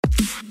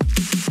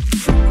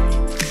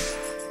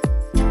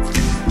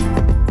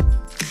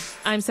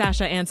I'm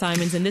Sasha Ann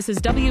Simons, and this is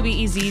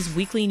WBEZ's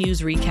Weekly News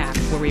Recap,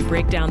 where we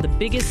break down the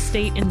biggest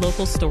state and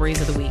local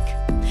stories of the week.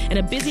 And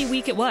a busy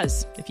week it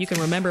was. If you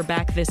can remember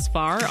back this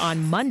far,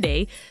 on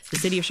Monday, the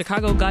city of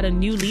Chicago got a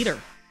new leader.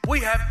 We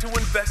have to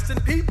invest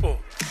in people,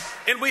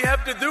 and we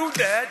have to do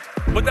that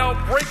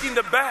without breaking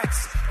the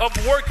backs of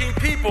working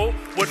people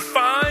with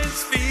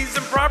fines, fees,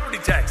 and property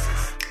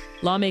taxes.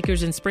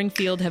 Lawmakers in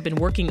Springfield have been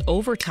working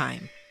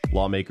overtime.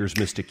 Lawmakers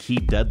missed a key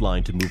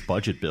deadline to move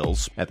budget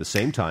bills. At the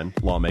same time,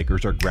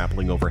 lawmakers are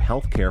grappling over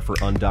health care for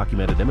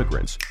undocumented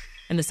immigrants.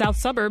 And the south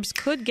suburbs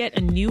could get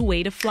a new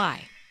way to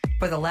fly.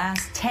 For the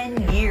last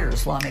 10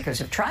 years, lawmakers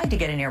have tried to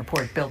get an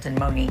airport built in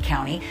Moline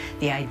County.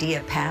 The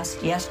idea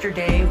passed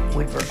yesterday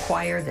would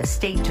require the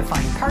state to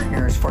find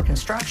partners for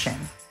construction.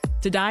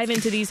 To dive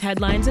into these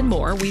headlines and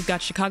more, we've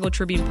got Chicago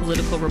Tribune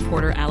political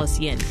reporter Alice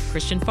Yin,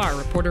 Christian Farr,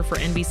 reporter for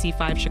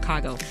NBC-5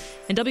 Chicago,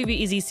 and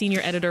WBEZ senior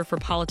editor for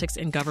Politics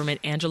and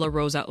Government,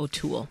 Rozas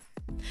O'Toole.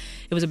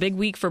 It was a big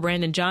week for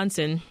Brandon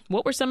Johnson.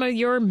 What were some of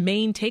your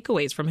main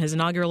takeaways from his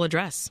inaugural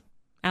address?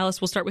 Alice,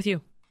 we'll start with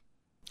you.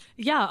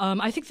 Yeah,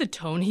 I think the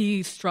tone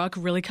he struck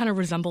really kind of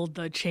resembled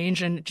the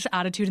change and just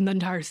attitude in the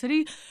entire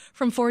city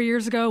from 4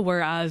 years ago,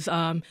 whereas,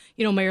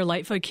 Mayor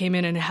Lightfoot came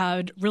in and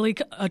had really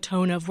a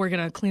tone of we're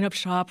going to clean up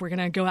shop, we're going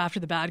to go after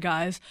the bad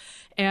guys.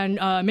 And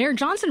Mayor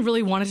Johnson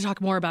really wanted to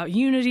talk more about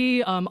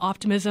unity,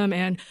 optimism,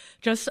 and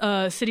just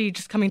a city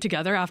just coming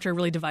together after a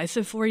really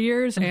divisive 4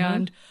 years.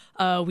 Mm-hmm.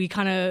 And we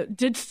kind of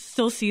did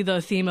still see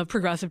the theme of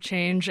progressive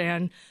change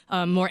and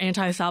more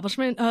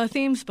anti-establishment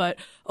themes. But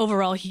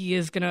overall, he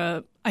is going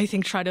to, I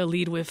think, try to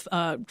lead with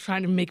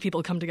trying to make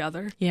people come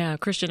together. Yeah,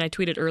 Christian, I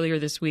tweeted earlier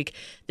this week,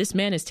 this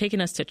man has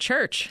taken us to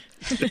church.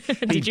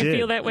 Did you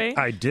feel that way?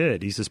 I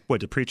did. He's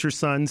the preacher's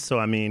son. So,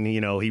 I mean,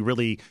 he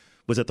really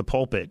was at the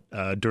pulpit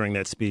during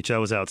that speech. I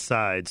was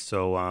outside,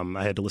 so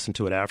I had to listen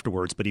to it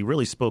afterwards. But he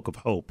really spoke of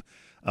hope.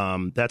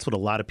 That's what a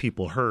lot of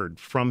people heard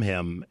from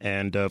him.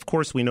 And, of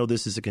course, we know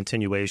this is a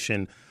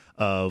continuation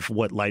of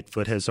what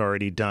Lightfoot has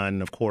already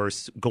done, of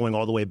course, going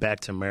all the way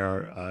back to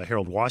Mayor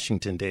Harold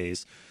Washington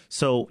days.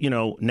 So,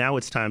 now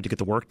it's time to get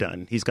the work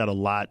done. He's got a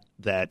lot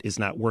that is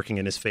not working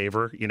in his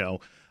favor.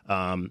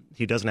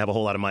 He doesn't have a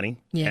whole lot of money,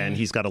 and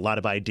he's got a lot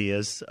of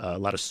ideas, a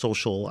lot of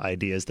social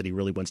ideas that he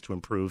really wants to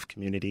improve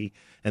community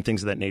and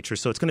things of that nature.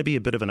 So it's going to be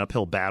a bit of an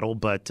uphill battle,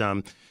 but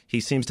he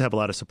seems to have a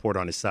lot of support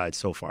on his side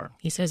so far.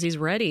 He says he's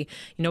ready.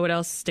 You know what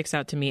else sticks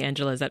out to me,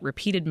 Angela, is that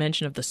repeated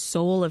mention of the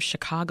soul of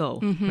Chicago.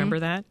 Mm-hmm. Remember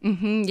that?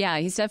 Mm-hmm. Yeah,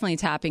 he's definitely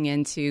tapping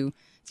into,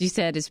 as you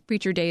said, his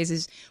preacher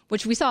days,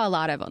 which we saw a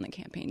lot of on the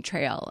campaign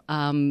trail.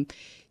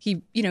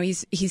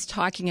 He's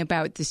talking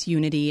about this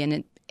unity,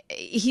 and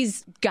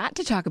he's got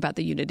to talk about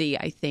the unity,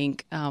 I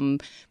think, from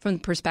the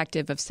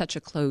perspective of such a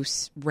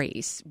close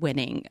race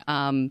winning.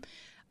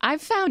 I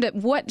found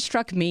what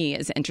struck me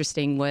as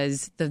interesting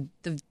was the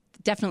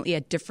definitely a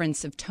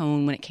difference of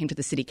tone when it came to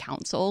the city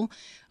council,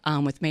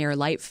 with Mayor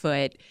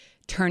Lightfoot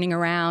turning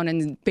around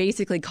and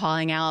basically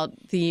calling out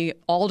the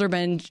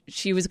alderman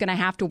she was going to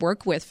have to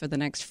work with for the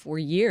next 4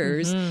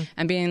 years, mm-hmm.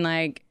 and being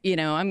like,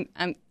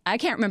 I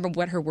can't remember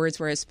what her words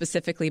were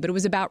specifically, but it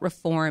was about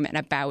reform and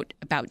about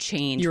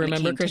change. You when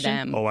remember, it came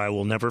Christian? to them. Oh, I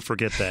will never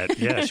forget that.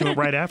 Yeah, she went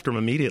right after him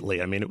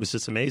immediately. I mean, it was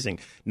just amazing.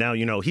 Now,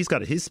 he's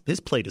got his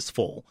plate is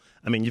full.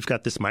 I mean, you've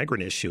got this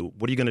migrant issue.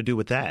 What are you going to do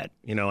with that?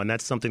 And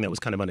that's something that was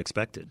kind of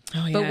unexpected.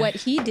 Oh, yeah. But what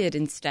he did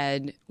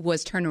instead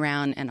was turn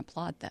around and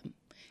applaud them.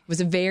 It was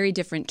a very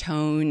different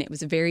tone. It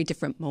was a very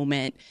different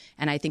moment.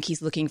 And I think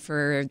he's looking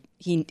for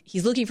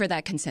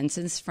that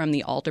consensus from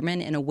the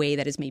alderman in a way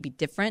that is maybe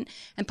different.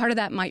 And part of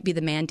that might be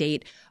the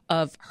mandate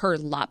of her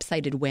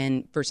lopsided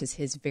win versus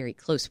his very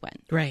close win.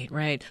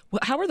 Right.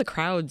 Well, how were the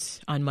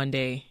crowds on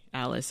Monday,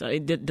 Alice?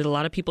 Did a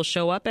lot of people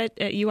show up at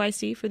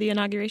UIC for the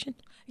inauguration?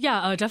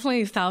 Yeah,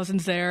 definitely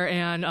thousands there,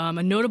 and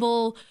a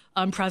notable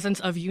presence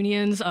of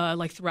unions,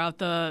 like throughout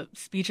the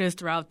speeches,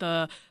 throughout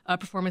the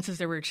performances.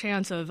 There were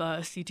chants of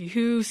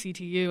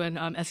CTU, and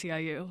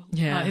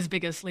SEIU, his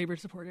biggest labor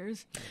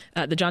supporters.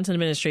 The Johnson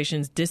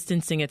administration is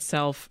distancing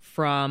itself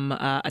from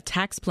a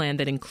tax plan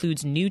that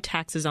includes new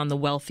taxes on the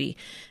wealthy,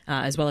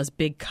 as well as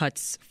big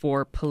cuts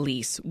for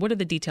police. What are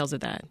the details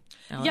of that,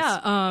 Alice?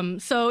 Yeah,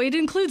 so it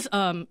includes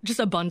just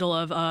a bundle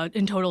of,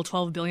 in total,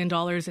 $12 billion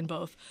in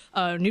both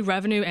new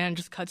revenue and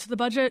just cuts to the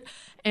budget.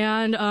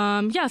 And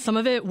some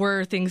of it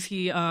were things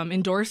he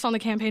endorsed on the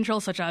campaign trail,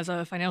 such as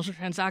a financial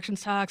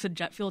transactions tax, a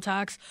jet fuel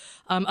tax.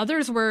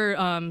 Others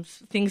were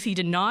things he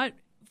did not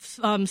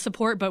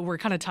support, but were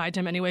kind of tied to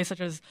him anyway, such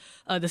as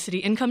the city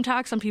income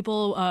tax on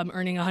people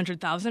earning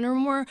 $100,000 or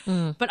more.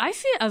 But I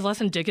see it as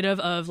less indicative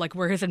of like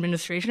where his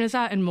administration is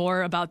at, and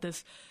more about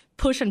this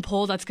push and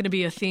pull that's going to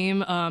be a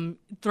theme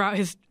throughout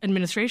his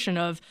administration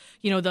of,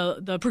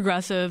 the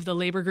progressive, the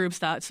labor groups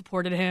that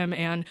supported him,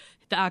 and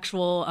the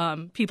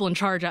actual people in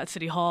charge at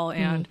City Hall,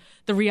 and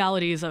the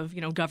realities of,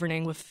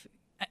 governing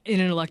in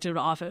an elected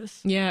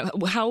office. Yeah.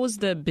 How was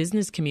the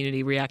business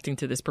community reacting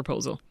to this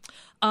proposal?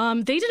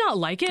 They did not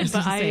like it,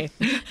 but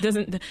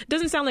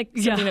doesn't sound like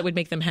something that would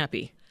make them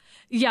happy.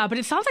 Yeah, but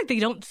it sounds like they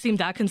don't seem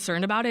that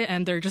concerned about it,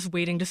 and they're just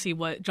waiting to see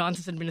what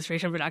Johnson's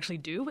administration would actually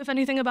do, if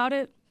anything, about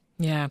it.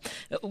 Yeah.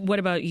 What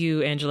about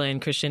you, Angela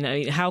and Christian? I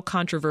mean, how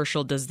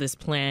controversial does this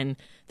plan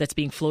that's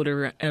being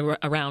floated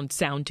around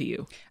sound to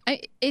you?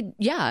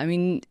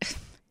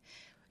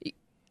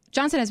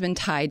 Johnson has been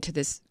tied to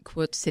this,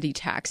 quote, city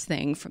tax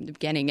thing from the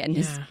beginning, and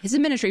his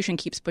administration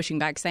keeps pushing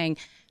back, saying,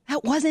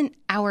 that wasn't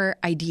our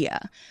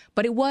idea,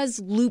 but it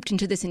was looped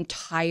into this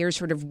entire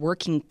sort of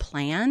working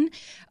plan.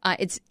 I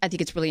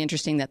think it's really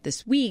interesting that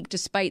this week,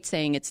 despite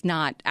saying it's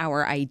not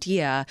our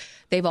idea,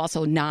 they've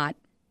also not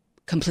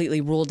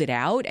completely ruled it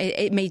out.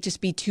 It may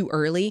just be too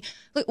early.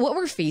 Look, what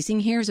we're facing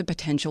here is a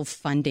potential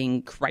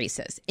funding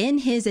crisis in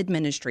his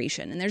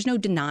administration, and there's no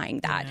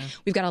denying that. Yeah.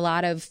 We've got a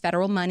lot of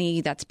federal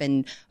money that's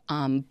been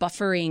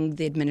buffering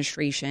the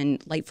administration,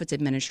 Lightfoot's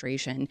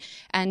administration,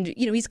 and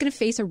he's going to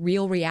face a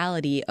real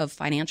reality of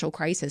financial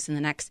crisis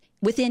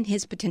within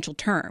his potential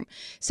term.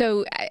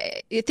 So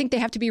I think they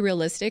have to be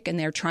realistic, and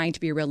they're trying to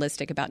be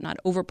realistic about not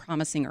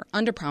overpromising or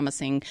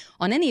underpromising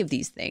on any of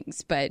these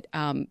things. But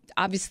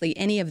obviously,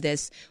 any of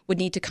this would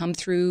need to come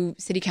through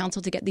city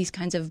council to get these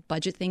kinds of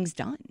budget things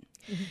done.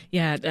 Mm-hmm.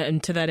 Yeah,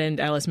 and to that end,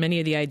 Alice, many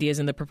of the ideas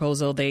in the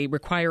proposal, they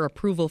require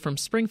approval from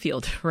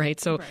Springfield, right?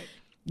 So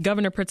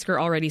Governor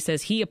Pritzker already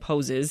says he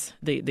opposes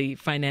the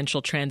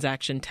financial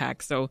transaction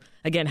tax. So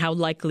again, how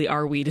likely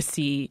are we to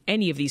see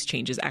any of these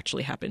changes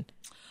actually happen?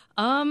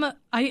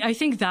 I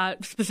think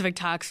that specific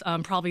tax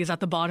probably is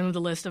at the bottom of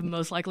the list of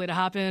most likely to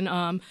happen.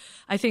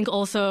 I think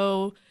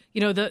also,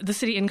 the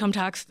city income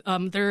tax,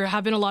 there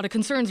have been a lot of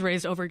concerns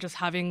raised over just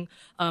having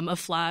a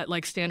flat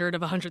standard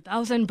of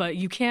 $100,000, but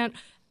you can't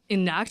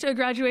enact a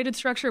graduated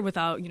structure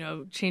without,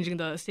 changing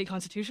the state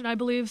constitution, I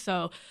believe.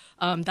 So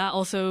that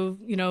also,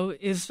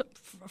 is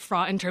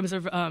fraught in terms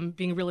of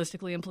being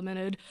realistically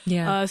implemented.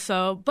 Yeah.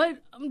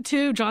 But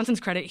to Johnson's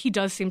credit, he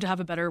does seem to have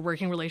a better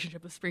working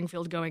relationship with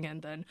Springfield going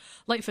in than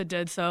Lightfoot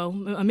did. So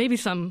maybe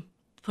some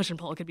push and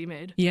pull could be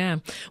made. Yeah.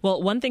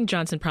 Well, one thing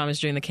Johnson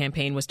promised during the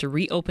campaign was to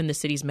reopen the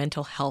city's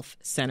mental health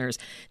centers.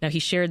 Now, he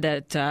shared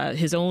that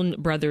his own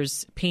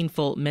brother's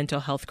painful mental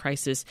health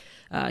crisis,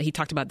 he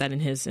talked about that in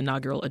his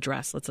inaugural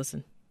address. Let's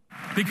listen.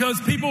 Because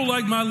people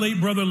like my late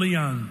brother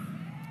Leon,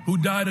 who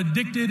died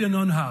addicted and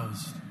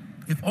unhoused,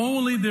 if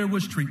only there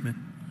was treatment.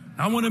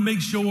 I want to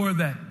make sure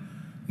that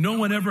no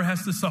one ever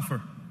has to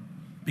suffer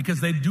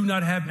because they do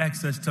not have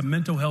access to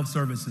mental health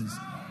services.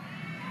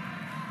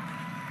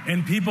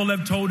 And people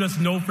have told us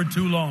no for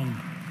too long.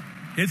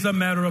 It's a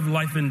matter of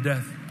life and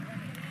death.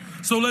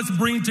 So let's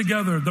bring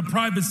together the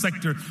private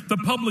sector, the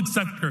public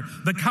sector,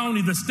 the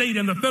county, the state,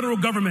 and the federal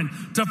government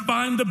to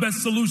find the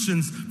best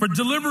solutions for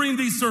delivering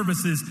these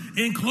services,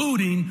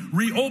 including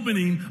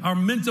reopening our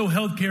mental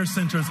health care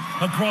centers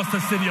across the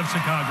city of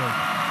Chicago.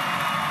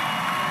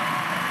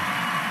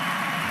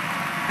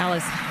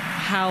 Alice,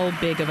 how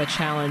big of a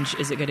challenge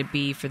is it going to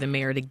be for the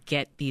mayor to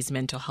get these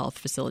mental health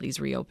facilities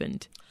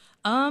reopened?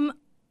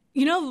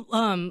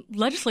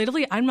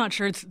 Legislatively, I'm not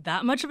sure it's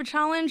that much of a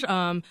challenge.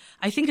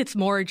 I think it's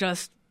more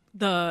just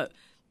the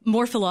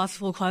more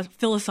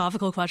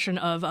philosophical question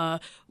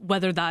of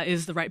whether that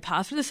is the right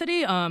path for the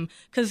city.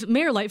 Because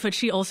Mayor Lightfoot,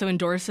 she also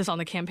endorsed this on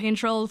the campaign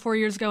trail 4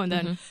 years ago and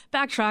then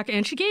backtracked.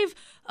 And she gave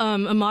a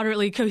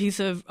moderately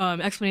cohesive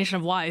explanation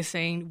of why,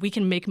 saying we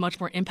can make much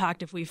more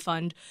impact if we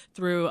fund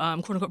through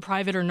quote unquote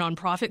private or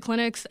nonprofit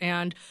clinics.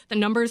 And the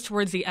numbers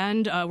towards the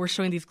end were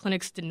showing these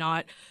clinics did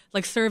not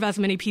serve as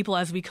many people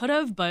as we could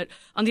have. But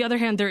on the other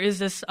hand, there is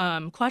this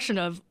question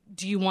of,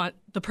 do you want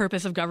the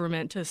purpose of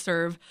government to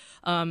serve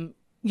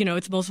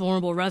its most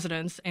vulnerable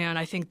residents, and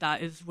I think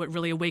that is what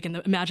really awakened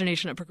the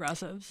imagination of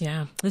progressives.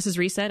 Yeah. This is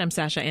Reset. I'm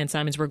Sasha Ann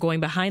Simons. We're going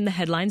behind the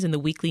headlines in the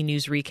weekly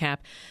news recap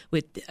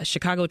with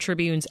Chicago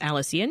Tribune's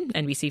Alice Yin,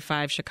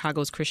 NBC-5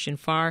 Chicago's Christian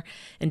Farr,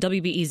 and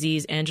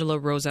WBEZ's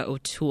Rozas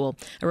O'Toole.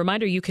 A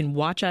reminder, you can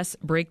watch us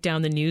break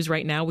down the news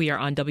right now. We are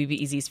on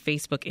WBEZ's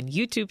Facebook and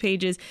YouTube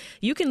pages.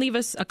 You can leave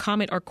us a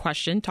comment or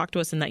question. Talk to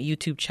us in that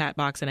YouTube chat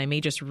box, and I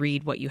may just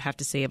read what you have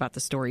to say about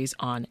the stories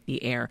on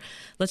the air.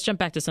 Let's jump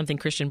back to something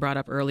Christian brought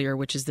up earlier,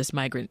 which is this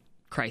migrant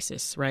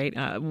crisis, right?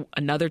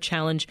 Another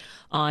challenge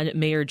on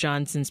Mayor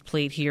Johnson's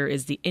plate here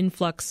is the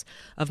influx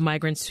of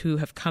migrants who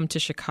have come to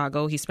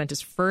Chicago. He spent his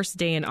first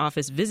day in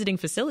office visiting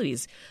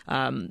facilities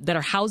that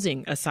are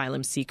housing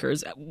asylum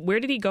seekers.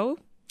 Where did he go,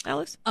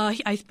 Alice?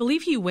 I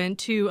believe he went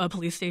to a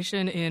police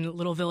station in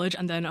Little Village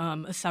and then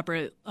a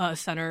separate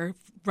center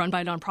run by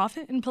a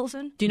nonprofit in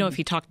Pilsen. Do you know if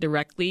he talked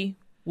directly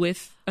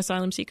with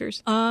asylum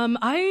seekers?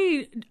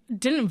 I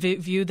didn't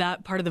view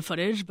that part of the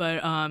footage,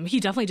 but he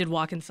definitely did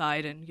walk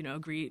inside and,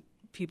 greet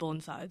people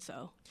inside,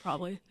 so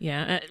probably.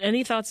 Yeah.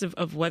 Any thoughts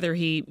of whether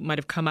he might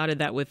have come out of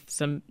that with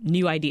some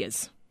new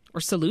ideas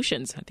or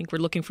solutions? I think we're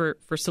looking for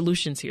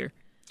solutions here.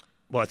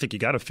 Well, I think you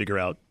got to figure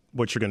out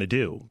what you're going to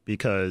do,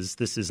 because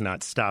this is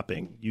not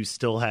stopping. You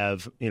still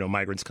have,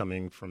 migrants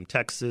coming from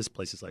Texas,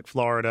 places like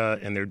Florida,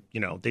 and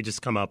they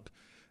just come up.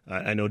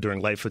 I know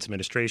during Lightfoot's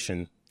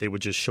administration, they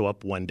would just show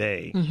up one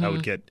day. I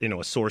would get,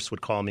 a source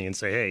would call me and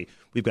say, hey,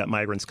 we've got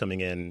migrants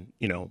coming in,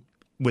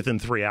 within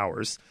 3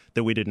 hours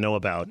that we didn't know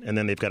about. And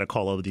then they've got to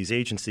call all of these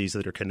agencies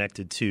that are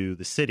connected to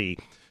the city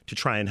to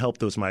try and help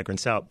those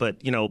migrants out. But,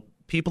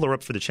 people are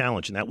up for the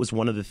challenge. And that was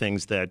one of the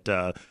things that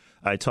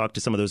I talked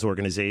to some of those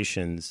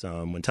organizations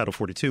when Title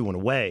 42 went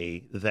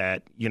away,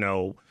 that,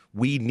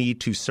 we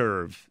need to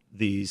serve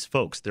these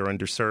folks. They're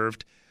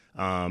underserved.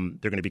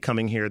 They're going to be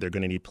coming here. They're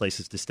going to need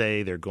places to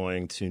stay. They're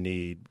going to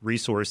need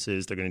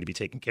resources. They're going to be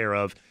taken care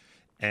of.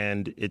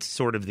 And it's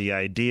sort of the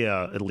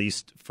idea, at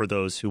least for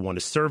those who want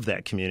to serve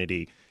that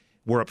community,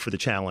 we're up for the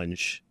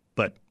challenge,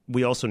 but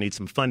we also need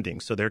some funding.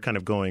 So they're kind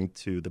of going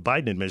to the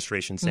Biden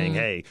administration saying,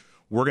 hey,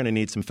 we're going to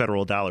need some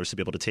federal dollars to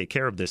be able to take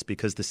care of this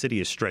because the city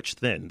is stretched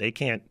thin.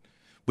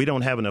 We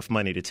don't have enough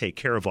money to take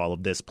care of all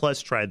of this,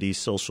 plus try these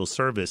social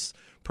service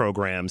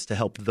programs to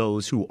help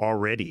those who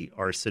already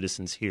are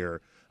citizens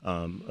here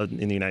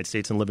in the United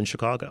States and live in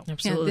Chicago.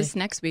 Absolutely. Yeah, this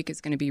next week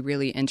is going to be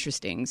really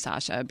interesting,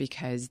 Sasha,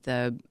 because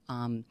the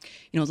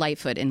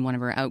Lightfoot, in one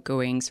of our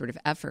outgoing sort of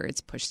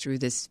efforts, pushed through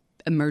this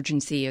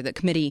emergency, or the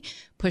committee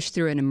pushed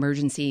through an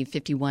emergency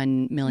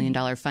 $51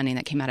 million funding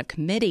that came out of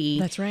committee.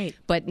 That's right.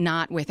 But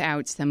not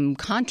without some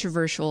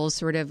controversial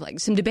sort of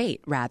some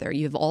debate, rather.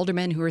 You have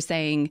aldermen who are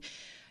saying,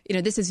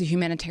 this is a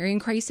humanitarian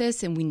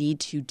crisis and we need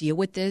to deal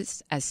with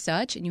this as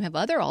such. And you have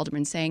other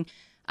aldermen saying,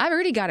 I've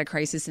already got a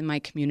crisis in my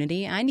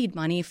community. I need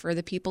money for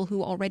the people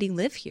who already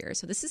live here.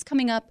 So this is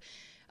coming up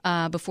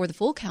before the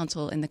full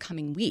council in the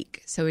coming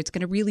week. So it's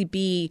going to really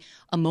be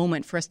a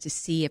moment for us to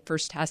see a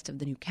first test of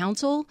the new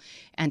council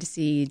and to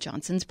see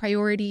Johnson's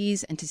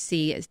priorities and to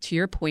see, to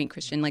your point,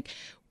 Christian,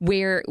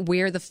 where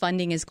the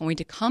funding is going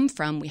to come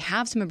from. We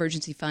have some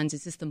emergency funds.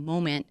 Is this the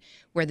moment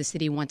where the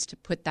city wants to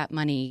put that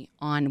money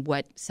on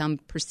what some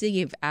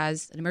perceive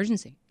as an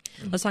emergency?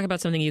 Let's talk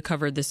about something you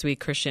covered this week,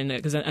 Christian,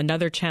 because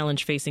another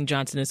challenge facing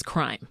Johnson is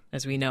crime,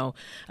 as we know.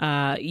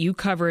 You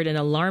covered an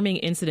alarming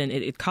incident.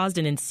 It caused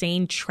an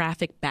insane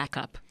traffic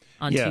backup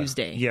on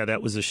Tuesday. Yeah,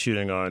 that was a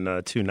shooting on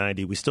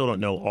 290. We still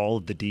don't know all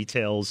of the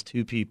details.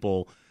 2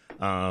 people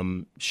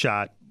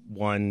shot,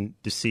 1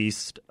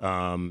 deceased.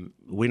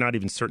 We're not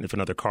even certain if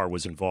another car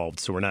was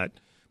involved, so we're not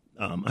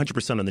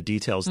 100% on the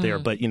details there.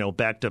 But,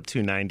 backed up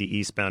 290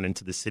 eastbound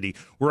into the city.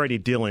 We're already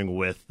dealing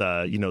with,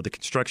 the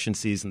construction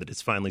season that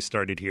has finally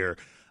started here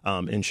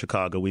in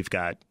Chicago. We've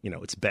got,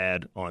 it's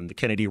bad on the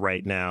Kennedy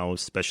right now,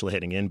 especially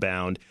heading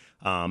inbound.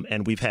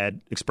 And we've had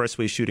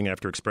expressway shooting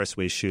after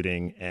expressway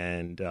shooting.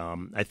 And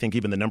I think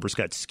even the numbers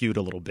got skewed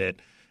a little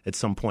bit. At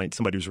some point,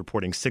 somebody was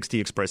reporting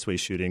 60 expressway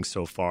shootings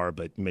so far,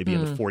 but maybe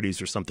in the 40s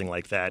or something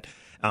like that.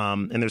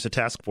 And there's a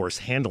task force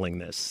handling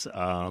this.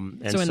 So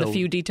in the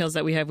few details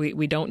that we have,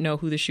 we don't know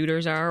who the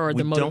shooters are or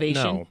the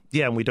motivation? Don't know.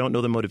 Yeah, and we don't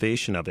know the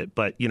motivation of it.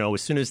 But,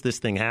 as soon as this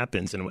thing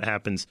happens, and it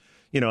happens,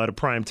 at a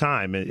prime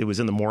time, it was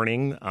in the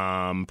morning,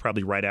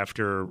 probably right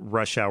after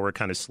rush hour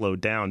kind of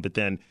slowed down, but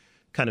then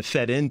kind of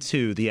fed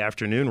into the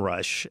afternoon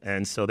rush.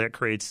 And so that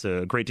creates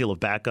a great deal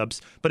of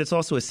backups, but it's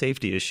also a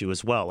safety issue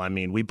as well. I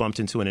mean, we bumped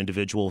into an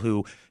individual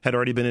who had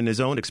already been in his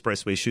own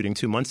expressway shooting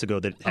 2 months ago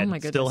that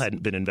still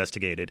hadn't been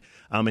investigated.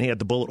 And he had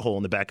the bullet hole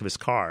in the back of his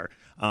car.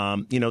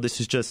 This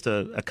is just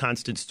a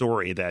constant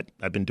story that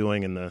I've been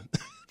doing in the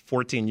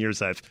 14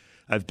 years I've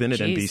been at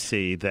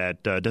NBC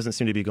that doesn't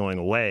seem to be going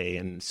away.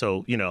 And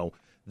so,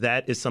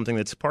 that is something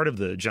that's part of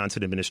the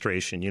Johnson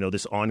administration,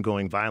 this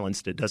ongoing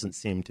violence that doesn't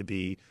seem to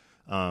be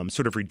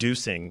sort of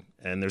reducing,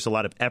 and there's a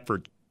lot of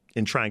effort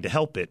in trying to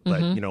help it.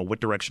 But, what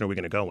direction are we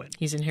going to go in?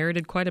 He's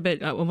inherited quite a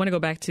bit. I want to go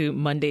back to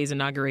Monday's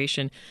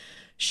inauguration.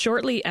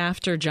 Shortly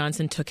after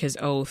Johnson took his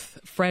oath,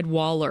 Fred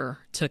Waller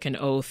took an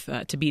oath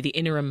to be the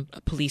interim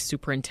police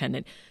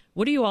superintendent.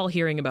 What are you all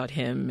hearing about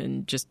him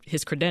and just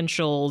his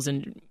credentials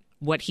and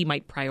what he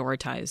might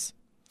prioritize?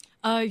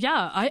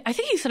 I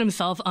think he said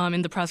himself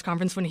in the press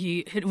conference when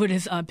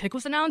his pick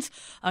was announced.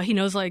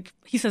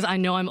 He says, I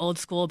know I'm old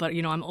school, but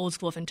I'm old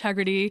school with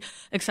integrity,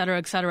 et cetera,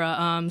 et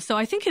cetera. So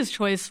I think his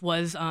choice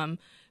was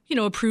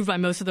approved by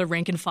most of the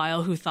rank and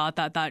file who thought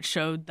that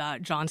showed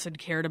that Johnson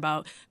cared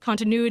about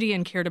continuity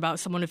and cared about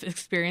someone with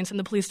experience in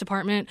the police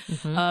department.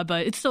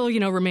 But it still,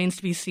 remains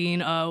to be seen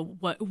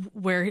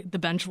where the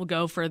bench will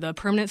go for the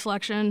permanent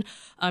selection,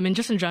 and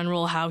just in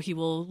general how he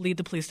will lead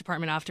the police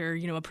department after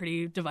a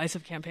pretty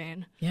divisive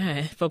campaign.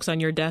 Yeah, folks on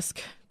your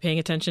desk paying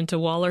attention to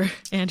Waller,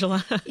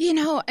 Angela.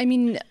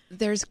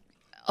 There's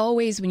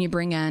always when you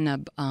bring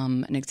in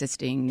an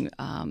existing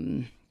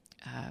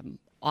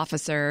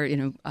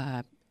officer,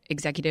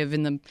 executive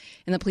in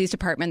the police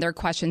department, there are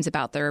questions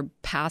about their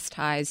past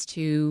ties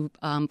to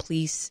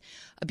police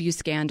abuse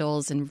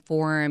scandals and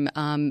reform.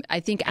 I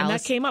think Alice, and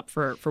that came up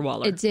for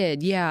Waller. It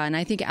did, yeah. And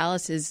I think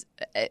Alice is,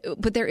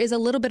 but there is a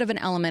little bit of an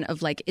element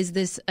of is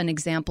this an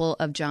example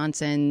of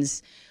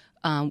Johnson's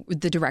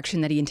the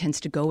direction that he intends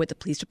to go with the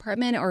police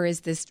department, or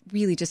is this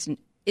really just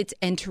it's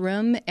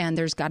interim, and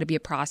there's got to be a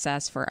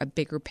process for a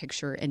bigger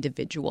picture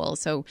individual.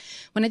 So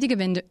when I think of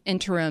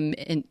interim,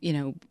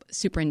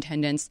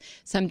 superintendents,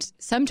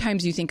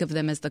 sometimes you think of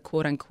them as the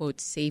quote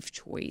unquote safe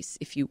choice,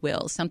 if you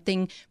will,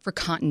 something for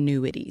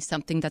continuity,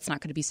 something that's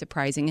not going to be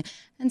surprising,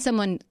 and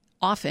someone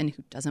often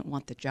who doesn't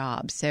want the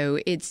job. So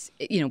it's,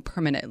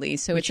 permanently.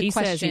 So Which it's a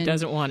question. He says he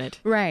doesn't want it.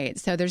 Right.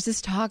 So there's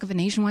this talk of a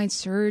nationwide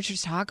surge.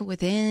 There's talk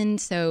within.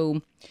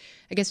 So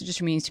I guess it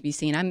just remains to be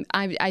seen.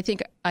 I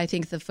think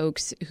the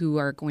folks who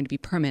are going to be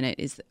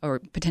permanent or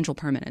potential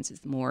permanence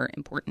is the more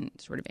important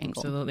sort of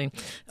angle. Absolutely.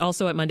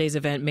 Also at Monday's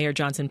event, Mayor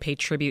Johnson paid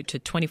tribute to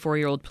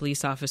 24-year-old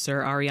police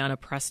officer Ariana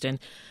Preston.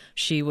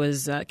 She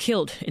was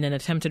killed in an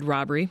attempted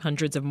robbery.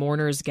 Hundreds of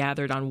mourners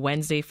gathered on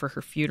Wednesday for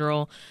her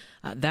funeral.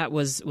 That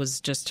was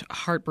just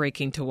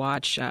heartbreaking to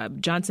watch.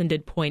 Johnson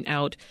did point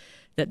out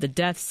that the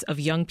deaths of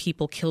young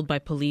people killed by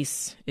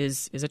police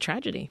is a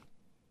tragedy.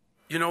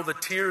 The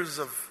tears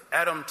of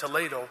Adam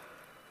Toledo's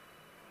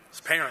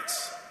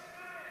parents.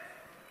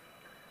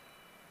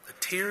 The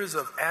tears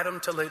of Adam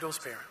Toledo's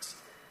parents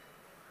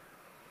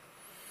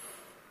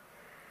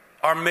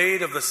are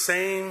made of the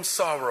same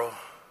sorrow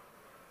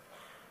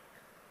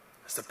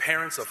as the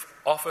parents of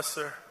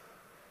Officer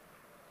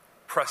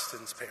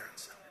Preston's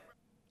parents.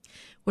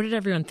 What did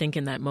everyone think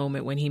in that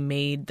moment when he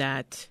made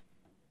that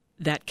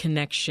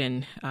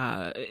connection?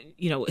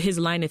 His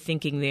line of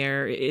thinking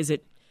there, is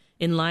it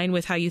in line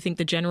with how you think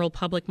the general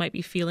public might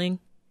be feeling?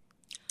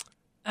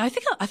 I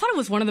thought it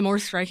was one of the more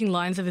striking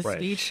lines of his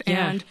speech.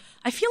 Yeah. And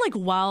I feel like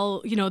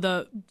while,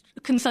 the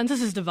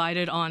consensus is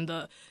divided on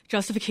the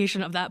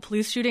justification of that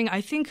police shooting,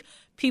 I think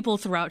people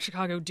throughout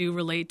Chicago do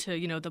relate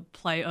to, the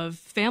plight of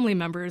family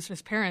members,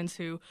 his parents,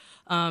 who,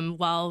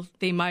 while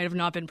they might have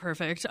not been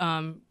perfect,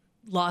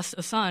 lost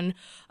a son.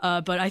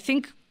 But I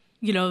think,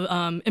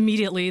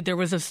 immediately there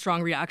was a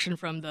strong reaction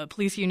from the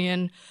police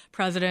union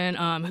president,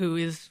 who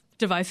is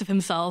divisive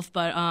himself,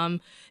 but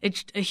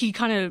he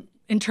kind of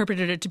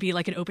interpreted it to be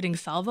like an opening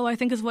salvo, I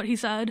think is what he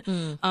said.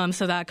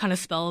 So that kind of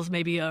spells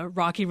maybe a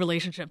rocky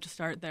relationship to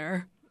start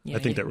there. I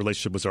think that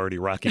relationship was already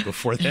rocky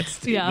before that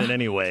statement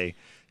anyway.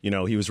 He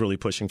was really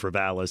pushing for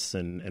Vallis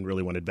and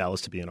really wanted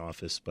Vallis to be in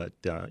office, but,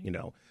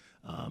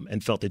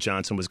 and felt that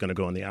Johnson was going to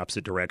go in the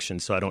opposite direction.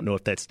 So I don't know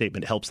if that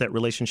statement helps that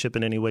relationship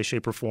in any way,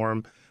 shape, or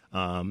form.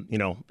 I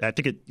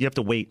think you have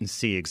to wait and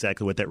see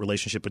exactly what that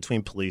relationship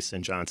between police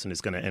and Johnson is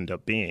going to end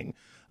up being.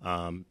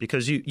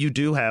 Because you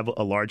do have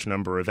a large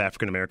number of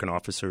African-American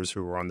officers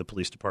who are on the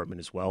police department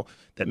as well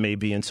that may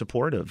be in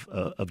support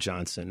of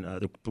Johnson.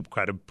 There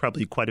are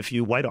probably quite a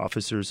few white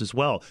officers as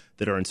well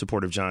that are in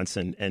support of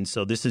Johnson. And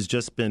so this has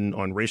just been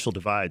on racial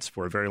divides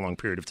for a very long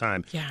period of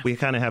time. Yeah. We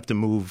kind of have to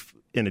move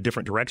in a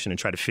different direction and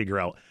try to figure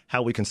out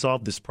how we can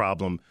solve this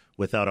problem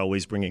without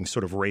always bringing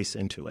sort of race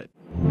into it.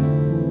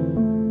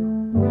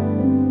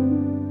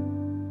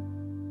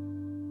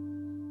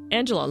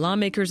 Angela,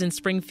 lawmakers in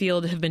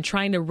Springfield have been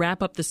trying to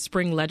wrap up the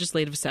spring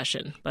legislative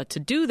session. But to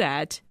do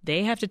that,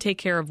 they have to take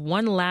care of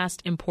one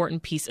last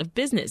important piece of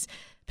business,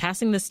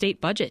 passing the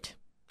state budget.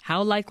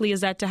 How likely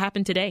is that to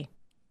happen today?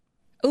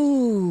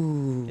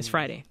 Ooh. It's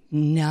Friday.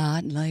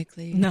 Not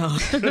likely. No.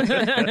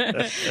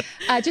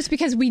 Just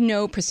because we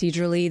know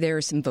procedurally there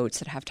are some votes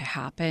that have to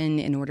happen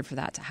in order for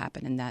that to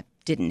happen, and that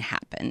didn't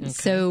happen. Okay.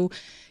 So,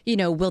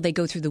 will they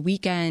go through the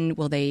weekend?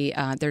 Will they?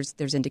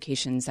 There's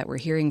indications that we're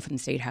hearing from the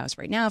State House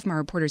right now from our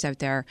reporters out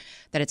there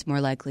that it's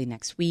more likely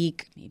next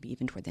week, maybe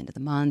even toward the end of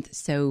the month.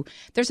 So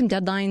there's some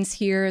deadlines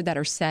here that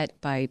are set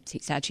by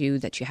state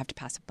statute that you have to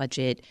pass a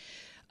budget.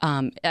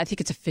 I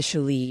think it's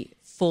officially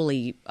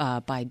fully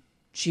by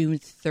June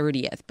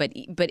 30th. But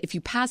if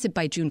you pass it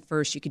by June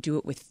 1st, you could do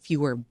it with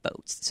fewer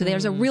votes. So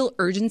there's a real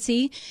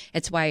urgency.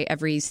 It's why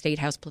every State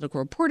House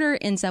political reporter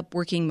ends up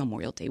working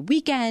Memorial Day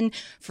weekend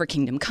for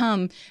Kingdom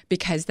Come,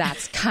 because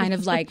that's kind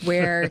of like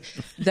where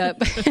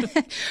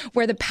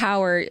the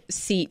power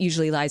seat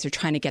usually lies. They're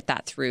trying to get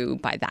that through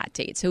by that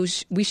date. So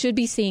we should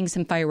be seeing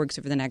some fireworks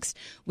over the next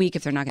week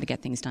if they're not going to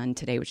get things done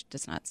today, which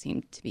does not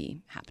seem to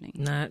be happening.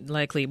 Not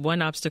likely.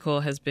 One obstacle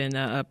has been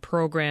a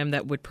program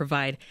that would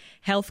provide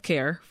health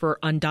care for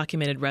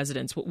undocumented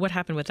residents. What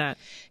happened with that?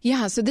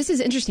 Yeah, so this is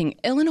interesting.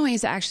 Illinois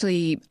has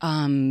actually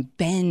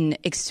been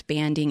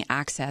expanding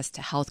access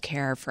to health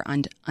care for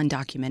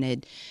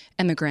undocumented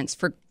immigrants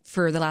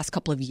for the last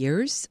couple of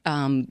years.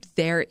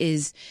 There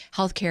is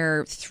health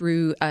care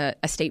through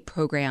a state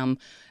program.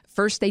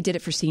 First, they did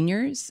it for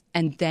seniors,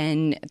 and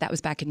then that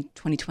was back in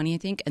 2020, I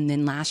think. And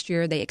then last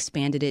year, they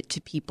expanded it to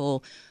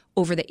people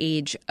over the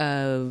age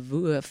of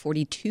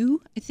 42,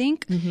 I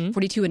think,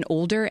 42 and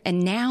older.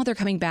 And now they're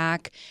coming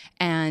back.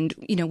 And,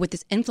 with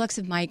this influx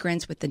of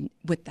migrants, with the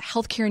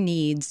healthcare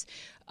needs,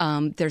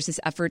 there's this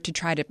effort to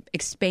try to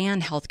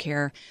expand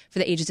healthcare for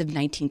the ages of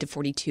 19 to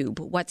 42.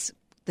 But what's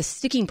the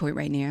sticking point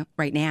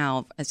right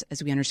now,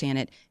 as we understand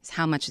it, is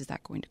how much is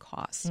that going to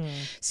cost?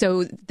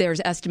 So there's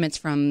estimates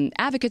from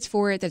advocates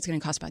for it that it's going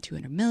to cost about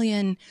 $200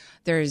 million.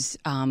 There's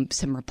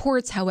some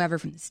reports, however,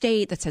 from the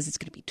state that says it's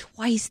going to be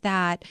twice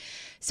that.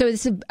 So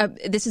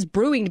this is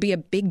brewing to be a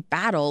big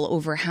battle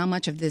over how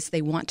much of this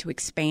they want to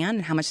expand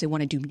and how much they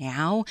want to do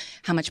now,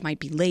 how much might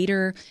be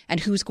later, and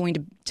who's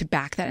going to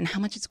back that and how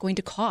much it's going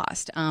to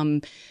cost.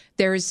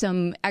 there's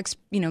some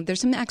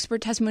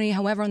expert testimony,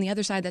 however, on the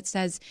other side that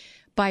says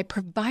by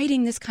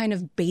providing this kind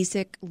of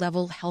basic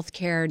level health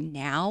care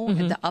now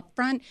at the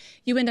upfront,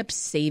 you end up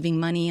saving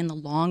money in the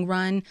long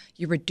run.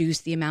 You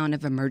reduce the amount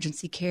of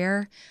emergency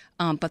care.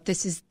 But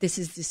this is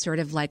this sort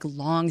of like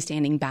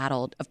long-standing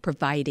battle of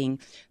providing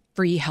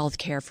free health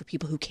care for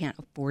people who can't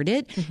afford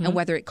it, and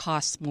whether it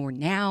costs more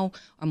now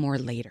or more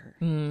later.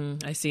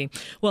 I see.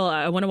 Well,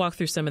 I want to walk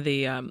through some of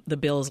the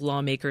bills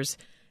lawmakers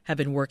have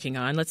been working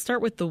on. Let's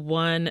start with the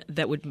one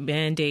that would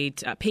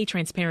mandate pay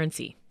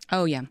transparency.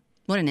 Oh, yeah.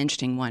 What an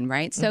interesting one,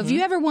 right? So if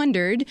you ever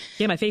wondered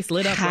my face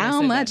lit up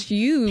how much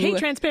pay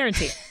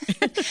transparency.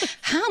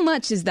 How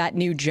much is that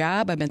new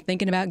job I've been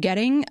thinking about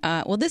getting?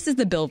 Well, this is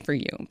the bill for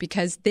you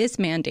because this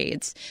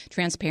mandates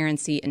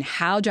transparency in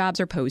how jobs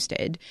are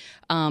posted.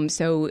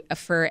 So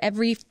for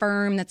every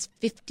firm that's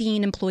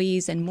 15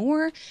 employees and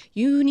more,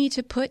 you need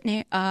to put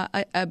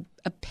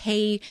a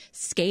pay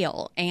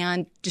scale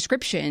and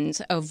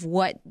descriptions of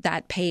what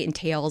that pay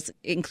entails,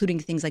 including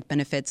things like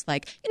benefits,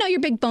 like, your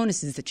big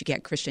bonuses that you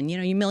get, Christian,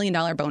 your $1 million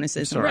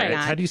bonuses. Sorry,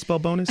 how do you spell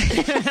bonus?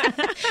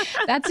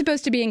 That's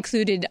supposed to be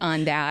included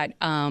on that.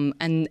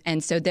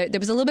 And so there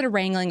was a little bit of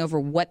wrangling over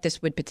what this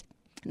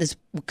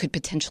could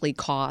potentially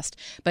cost,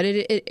 but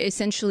it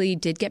essentially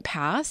did get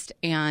passed,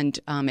 and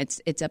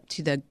it's up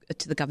to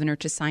the governor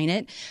to sign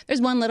it.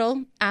 There's one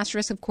little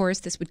asterisk, of course.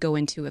 This would go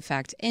into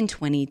effect in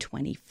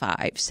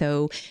 2025.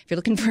 So if you're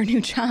looking for a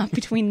new job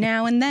between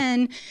now and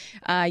then,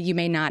 you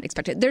may not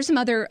expect it. There's some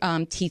other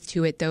teeth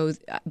to it, though.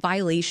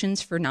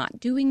 Violations for not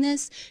doing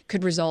this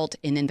could result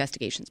in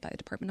investigations by the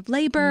Department of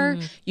Labor.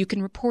 You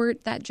can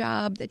report that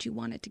job that you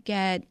wanted to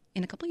get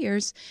in a couple of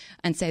years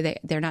and say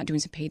they're not doing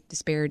some pay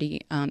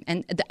disparity.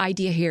 And the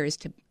idea here is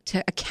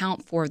to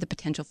account for the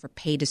potential for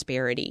pay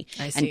disparity.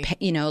 I see.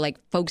 And, like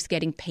folks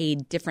getting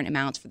paid different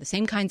amounts for the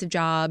same kinds of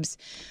jobs.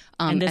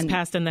 And this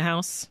passed in the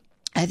House?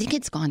 I think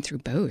it's gone through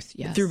both,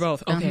 yes. Through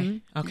both.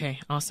 Okay. Okay,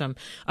 awesome.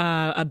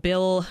 A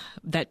bill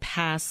that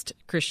passed,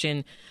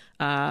 Christian,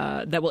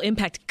 that will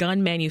impact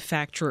gun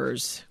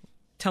manufacturers.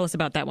 Tell us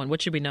about that one.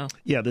 What should we know?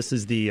 Yeah, this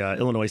is the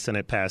Illinois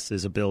Senate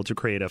passes a bill to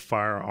create a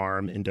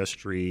firearm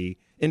industry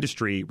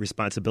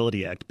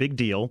responsibility act. Big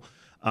deal.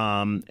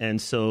 And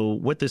so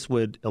what this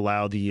would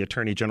allow the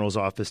Attorney General's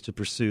office to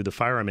pursue the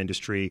firearm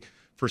industry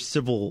for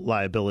civil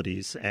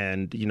liabilities.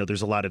 And,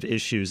 there's a lot of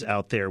issues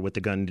out there with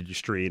the gun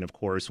industry. And, of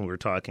course, when we're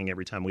talking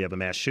every time we have a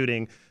mass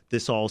shooting,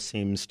 this all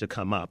seems to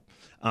come up.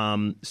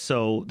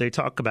 So they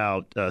talk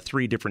about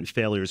 3 different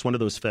failures. One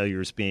of those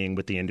failures being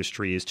with the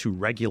industry is to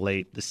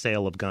regulate the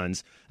sale of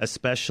guns,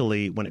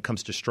 especially when it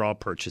comes to straw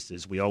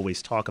purchases. We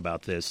always talk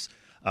about this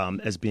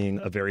as being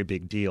a very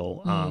big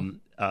deal.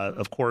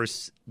 Of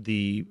course,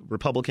 the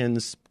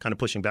Republicans kind of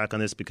pushing back on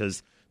this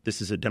because this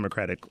is a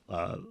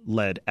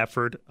Democratic-led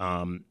effort.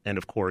 And,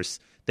 of course,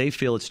 they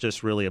feel it's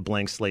just really a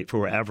blank slate for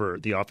wherever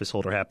the office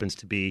holder happens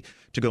to be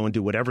to go and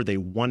do whatever they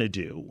want to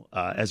do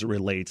as it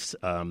relates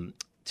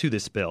to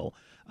this bill.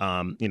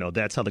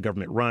 That's how the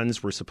government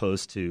runs. We're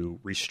supposed to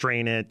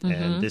restrain it,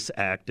 and this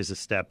act is a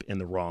step in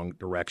the wrong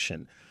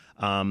direction.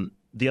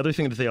 The other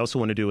thing that they also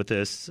want to do with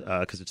this,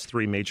 because it's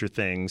 3 major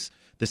things,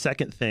 the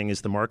second thing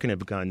is the marketing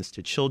of guns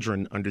to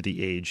children under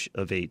the age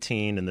of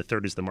 18, and the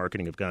third is the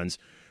marketing of guns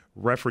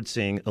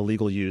referencing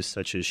illegal use,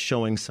 such as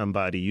showing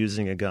somebody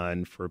using a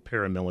gun for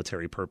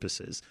paramilitary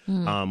purposes,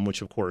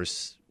 which, of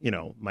course,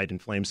 might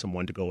inflame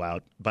someone to go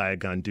out, buy a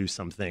gun, do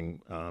something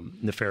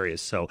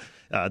nefarious. So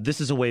this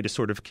is a way to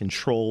sort of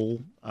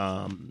control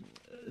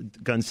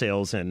gun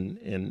sales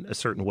in a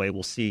certain way.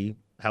 We'll see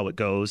how it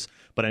goes.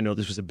 But I know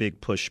this was a big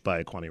push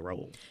by Kwame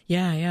Raoul.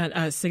 Yeah.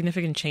 A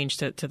significant change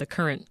to the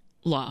current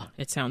law,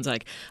 it sounds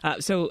like.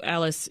 So,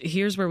 Alice,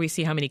 here's where we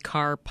see how many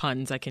car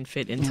puns I can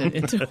fit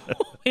into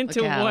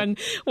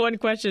one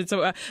question.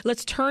 So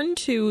let's turn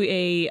to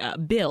a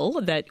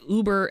bill that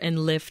Uber and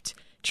Lyft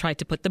tried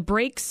to put the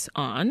brakes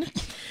on.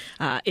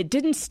 It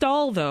didn't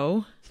stall,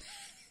 though,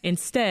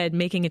 instead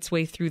making its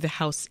way through the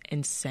House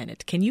and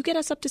Senate. Can you get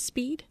us up to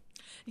speed?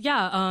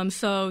 Yeah,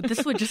 so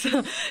this would just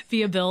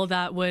be a bill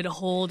that would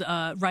hold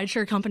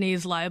rideshare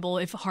companies liable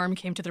if harm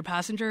came to their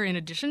passenger in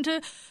addition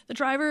to the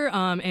driver.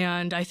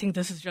 And I think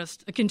this is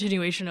just a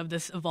continuation of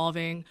this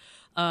evolving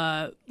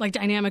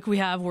dynamic we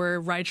have where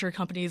rideshare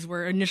companies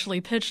were initially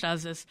pitched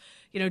as this,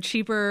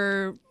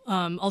 cheaper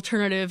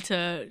alternative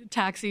to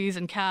taxis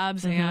and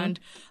cabs. And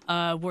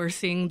we're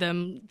seeing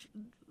them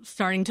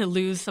starting to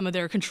lose some of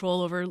their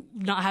control over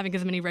not having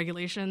as many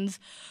regulations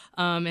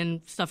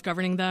and stuff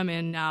governing them.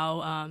 And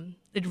now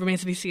it remains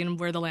to be seen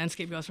where the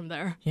landscape goes from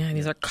there. Yeah,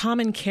 these are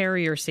common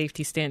carrier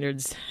safety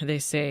standards, they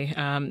say.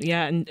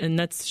 And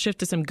let's shift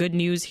to some good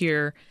news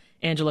here,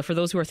 Angela. For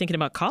those who are thinking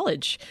about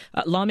college,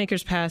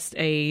 lawmakers passed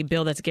a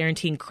bill that's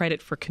guaranteeing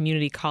credit for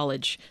community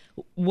college.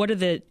 What are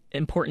the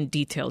important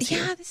details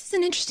here? Yeah, this is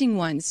an interesting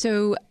one.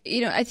 So,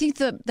 I think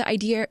the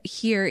idea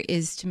here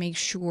is to make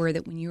sure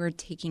that when you are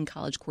taking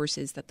college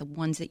courses, that the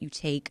ones that you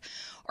take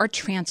are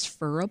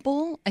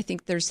transferable. I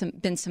think there's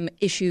been some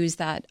issues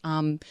that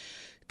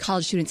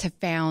college students have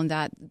found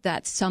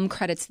that some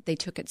credits that they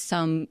took at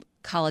some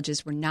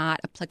colleges were not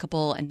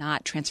applicable and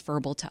not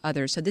transferable to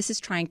others. So this is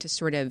trying to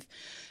sort of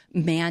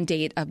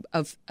mandate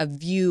a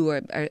view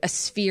or a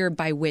sphere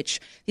by which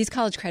these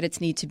college credits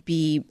need to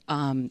be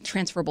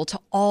transferable to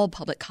all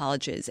public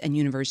colleges and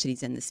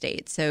universities in the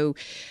state. So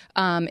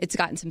it's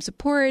gotten some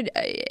support,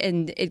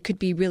 and it could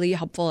be really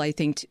helpful, I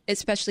think,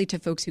 especially to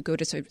folks who go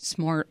to sort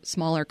of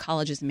smaller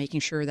colleges and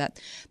making sure that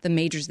the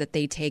majors that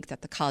they take,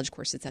 that the college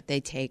courses that they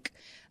take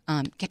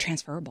get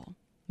transferable.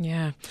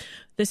 Yeah.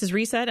 This is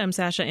Reset. I'm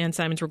Sasha Ann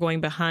Simons. We're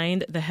going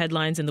behind the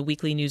headlines in the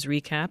weekly news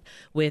recap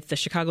with the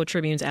Chicago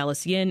Tribune's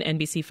Alice Yin,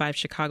 NBC-5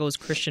 Chicago's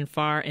Christian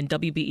Farr, and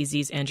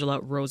WBEZ's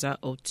Rozas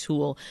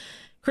O'Toole.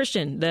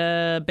 Christian,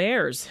 the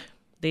Bears,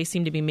 they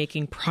seem to be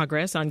making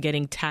progress on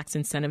getting tax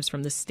incentives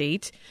from the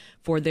state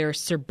for their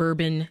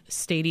suburban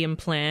stadium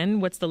plan.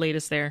 What's the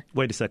latest there?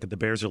 Wait a second. The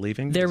Bears are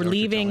leaving? They're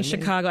leaving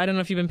Chicago. I don't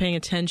know if you've been paying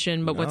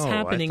attention, but what's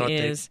happening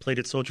is... they played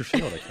at Soldier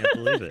Field. I can't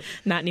believe it.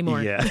 Not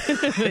anymore. Yeah.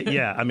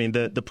 Yeah. I mean,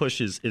 the push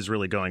is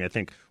really going, I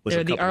think.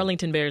 They're the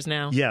Arlington Bears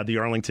now. Yeah, the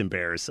Arlington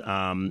Bears.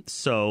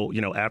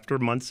 So, after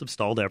months of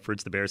stalled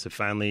efforts, the Bears have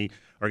finally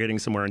are getting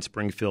somewhere in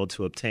Springfield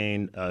to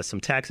obtain some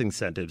tax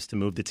incentives to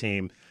move the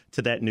team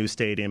to that new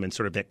stadium and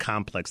sort of that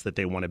complex that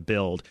they want to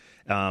build.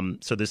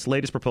 So this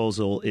latest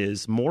proposal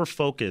is more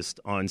focused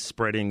on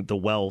spreading the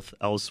wealth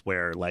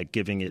elsewhere, like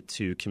giving it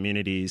to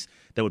communities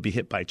that would be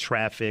hit by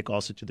traffic,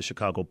 also to the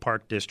Chicago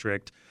Park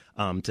District,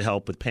 to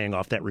help with paying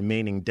off that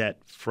remaining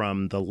debt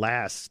from the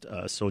last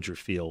Soldier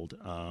Field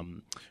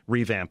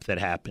revamp that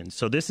happened.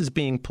 So this is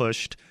being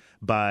pushed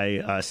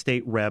by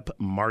State Rep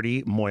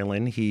Marty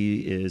Moylan.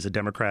 He is a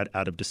Democrat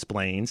out of Des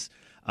Plaines.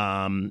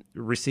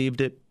 Received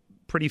a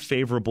pretty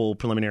favorable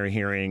preliminary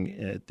hearing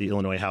at the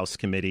Illinois House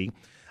Committee.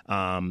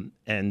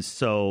 And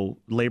so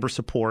labor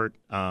support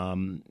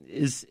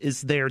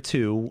is there,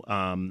 too,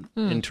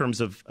 in terms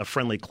of a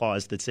friendly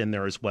clause that's in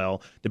there as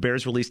well. The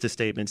Bears released a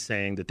statement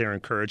saying that they're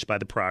encouraged by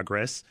the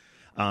progress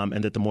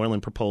and that the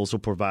Moylan proposal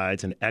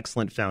provides an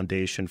excellent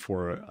foundation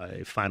for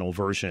a final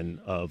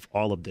version of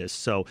all of this.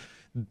 So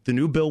the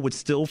new bill would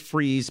still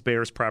freeze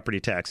Bears property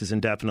taxes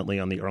indefinitely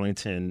on the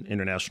Arlington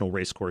International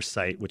Racecourse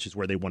site, which is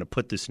where they want to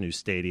put this new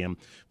stadium,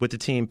 with the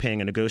team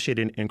paying a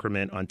negotiated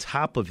increment on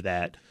top of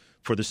that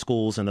for the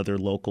schools and other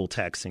local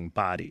taxing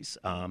bodies.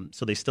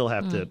 So they still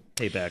have to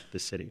pay back the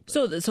city.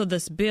 So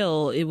this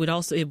bill, it would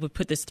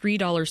put this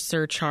 $3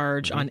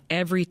 surcharge on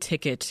every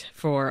ticket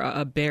for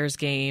a Bears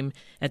game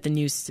at the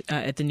new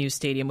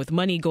stadium, with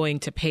money going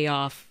to pay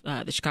off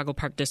the Chicago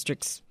Park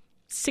District's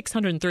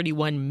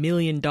 $631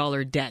 million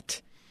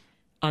debt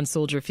on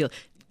Soldier Field.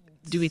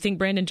 Do we think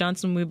Brandon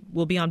Johnson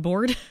will be on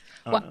board?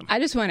 Well, I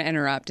just want to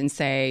interrupt and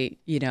say,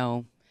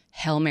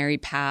 Hail Mary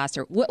pass,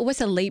 or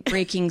what's a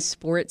late-breaking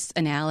sports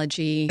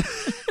analogy?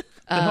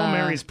 The Hail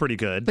Mary is pretty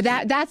good. But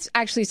that's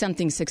actually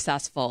something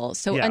successful.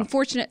 So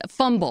unfortunate,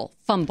 fumble.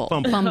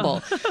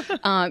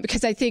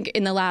 Because I think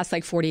in the last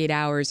 48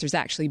 hours, there's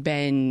actually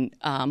been,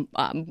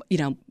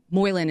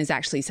 Moylan is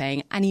actually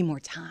saying, I need more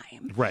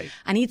time. Right.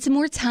 I need some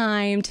more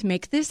time to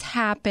make this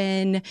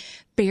happen.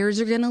 Bears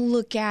are going to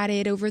look at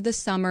it over the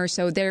summer.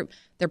 So they're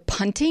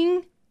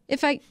punting.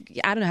 I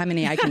don't know how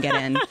many I can get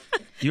in.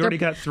 You already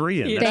got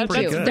 3 in. Yeah, Thank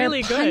you. Good. They're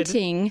Really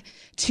punting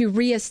to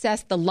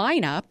reassess the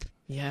lineup.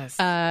 Yes.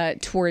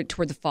 Toward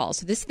the fall.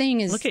 So this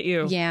thing is... Look at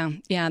you.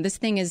 Yeah. This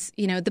thing is,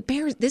 the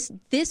Bears,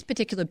 this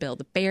particular bill,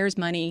 the Bears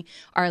money,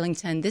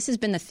 Arlington, this has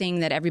been the thing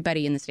that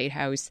everybody in the State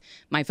House,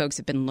 my folks,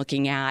 have been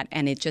looking at.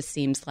 And it just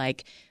seems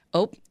like,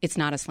 it's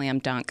not a slam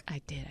dunk.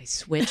 I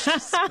switched to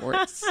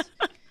sports.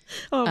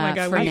 Oh, my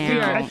God.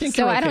 I think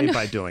you're okay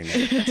by doing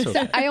that. That's okay.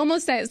 So I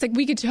almost said, it's like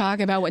we could talk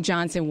about what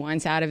Johnson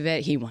wants out of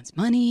it. He wants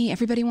money.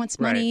 Everybody wants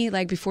money.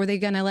 Right. Before they're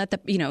going to let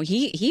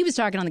he was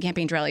talking on the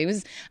campaign trail. He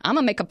was, I'm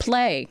going to make a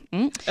play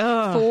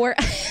for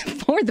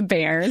the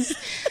Bears.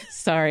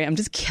 Sorry, I'm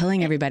just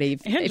killing everybody.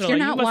 Angela, if you're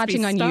not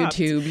watching on stopped.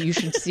 YouTube, you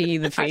should see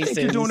the faces. I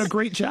think you're doing a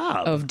great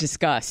job of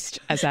disgust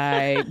as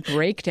I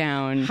break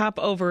down. Hop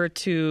over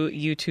to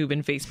YouTube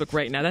and Facebook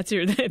right now.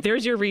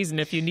 There's your reason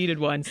if you needed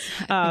one.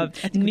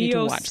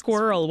 Neo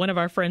Squirrel, one of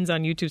our friends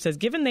on YouTube, says,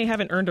 given they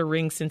haven't earned a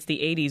ring since the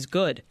 80s,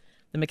 good.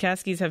 The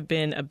McCaskies have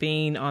been a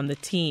bane on the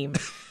team.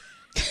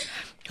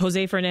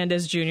 Jose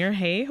Fernandez Jr.,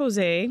 hey,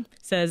 Jose,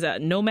 says,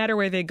 no matter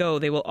where they go,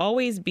 they will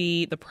always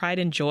be the pride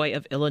and joy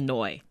of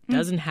Illinois.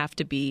 Doesn't have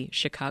to be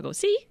Chicago.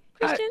 See,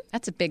 Christian?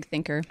 That's a big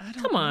thinker.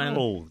 Come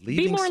on.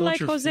 Be more Soldier like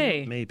Jose.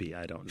 Field, maybe.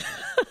 I don't know.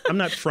 I'm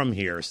not from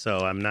here, so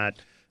I'm not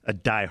a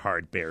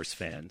diehard Bears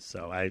fan.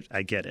 So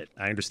I get it.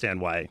 I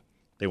understand why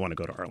they want to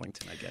go to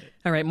Arlington. I get it.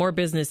 All right, more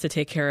business to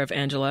take care of,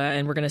 Angela,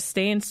 and we're going to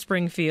stay in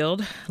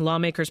Springfield.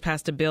 Lawmakers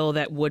passed a bill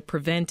that would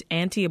prevent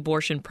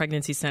anti-abortion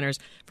pregnancy centers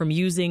from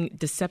using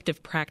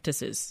deceptive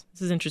practices.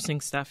 This is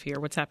interesting stuff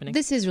here. What's happening?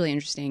 This is really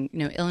interesting.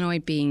 Illinois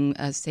being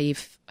a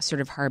safe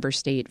sort of harbor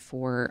state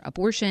for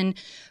abortion,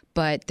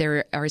 but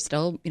there are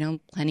still,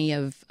 plenty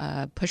of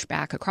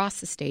pushback across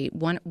the state.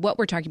 What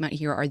we're talking about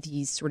here are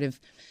these sort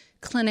of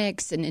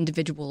clinics and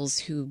individuals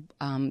who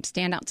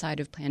stand outside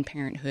of Planned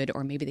Parenthood,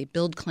 or maybe they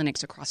build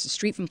clinics across the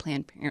street from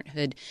Planned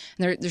Parenthood,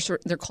 and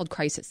they're called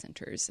crisis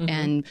centers. Mm-hmm.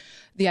 And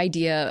the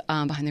idea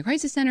behind the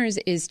crisis centers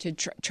is to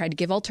try to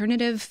give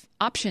alternative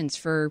options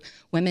for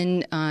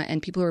women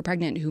and people who are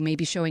pregnant who may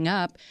be showing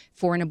up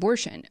for an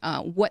abortion.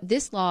 What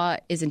this law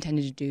is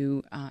intended to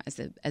do as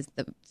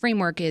the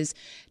framework is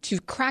to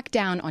crack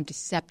down on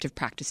deceptive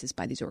practices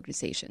by these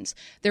organizations.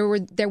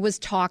 There was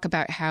talk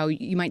about how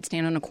you might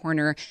stand on a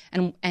corner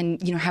and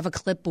have a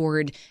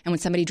clipboard, and when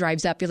somebody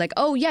drives up, you're like,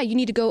 oh yeah, you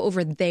need to go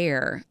over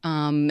there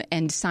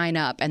and sign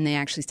up, and they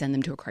actually send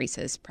them to a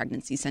crisis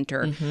pregnancy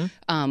center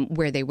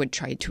where they would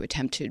try to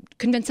attempt to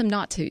convince them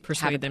not to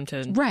persuade them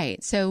to.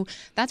 Right. So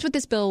that's what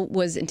this bill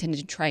was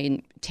intended to try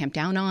and tamp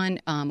down on,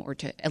 or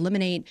to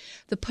eliminate.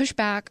 The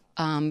pushback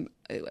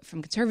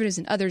from conservatives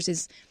and others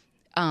is,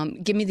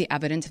 give me the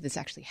evidence of this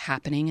actually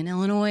happening in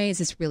Illinois. Is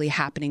this really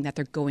happening, that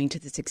they're going to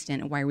this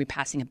extent? And why are we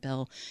passing a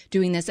bill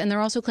doing this? And they're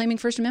also claiming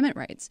First Amendment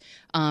rights,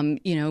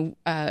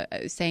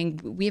 saying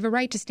we have a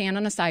right to stand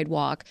on a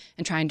sidewalk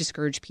and try and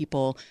discourage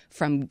people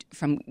from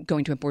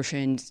going to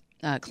abortion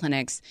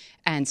clinics.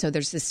 And so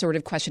there's this sort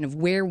of question of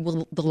where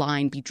will the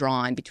line be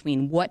drawn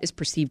between what is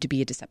perceived to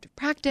be a deceptive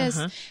practice?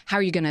 How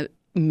are you going to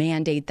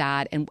mandate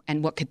that,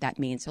 and what could that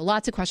mean? So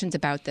lots of questions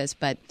about this,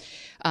 but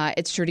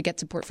it's sure to get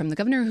support from the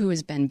governor, who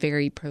has been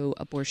very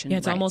pro-abortion. Yeah,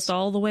 it's rights. almost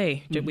all the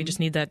way. We just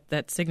need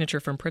that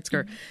signature from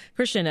Pritzker.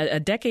 Christian, a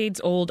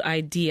decades-old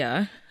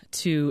idea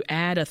to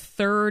add a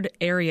third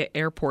area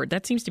airport,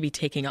 that seems to be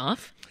taking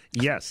off.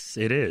 Yes,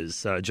 it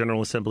is.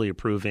 General Assembly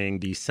approving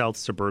the South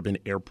Suburban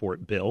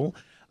Airport bill.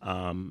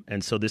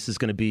 And so this is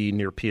going to be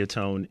near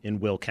Peatone in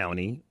Will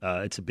County.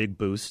 It's a big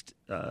boost.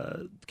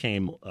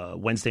 Came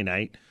Wednesday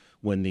night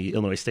when the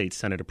Illinois State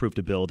Senate approved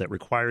a bill that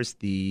requires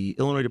the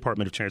Illinois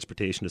Department of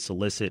Transportation to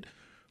solicit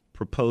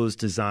proposed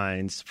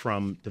designs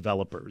from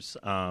developers.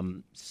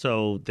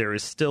 So there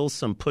is still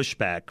some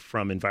pushback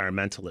from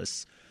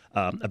environmentalists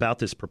about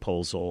this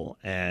proposal,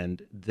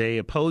 and they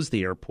oppose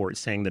the airport,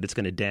 saying that it's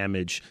going to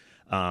damage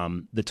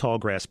the tall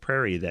grass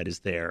prairie that is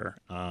there,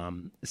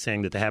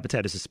 saying that the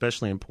habitat is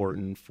especially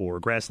important for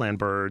grassland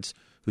birds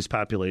whose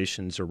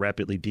populations are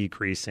rapidly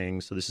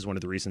decreasing. So this is one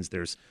of the reasons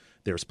there's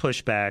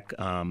pushback.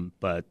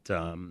 But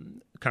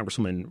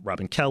Congresswoman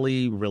Robin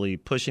Kelly really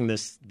pushing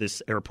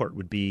this airport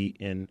would be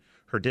in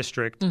her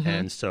district.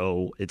 And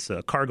so it's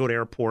a cargo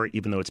airport,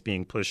 even though it's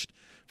being pushed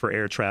for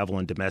air travel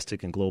and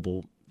domestic and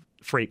global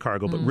freight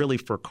cargo, but really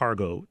for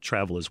cargo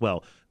travel as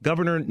well.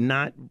 Governor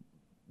not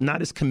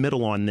as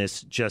committal on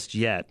this just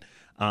yet.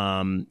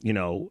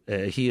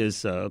 He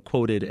is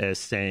quoted as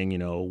saying,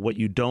 what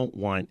you don't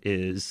want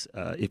is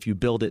if you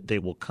build it, they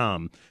will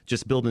come.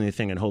 Just building the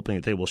thing and hoping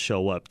that they will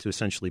show up to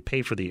essentially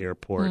pay for the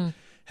airport.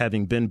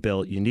 Having been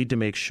built, you need to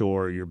make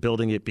sure you're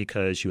building it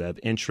because you have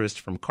interest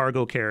from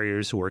cargo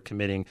carriers who are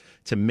committing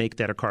to make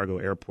that a cargo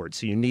airport.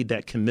 So you need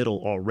that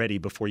committal already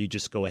before you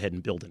just go ahead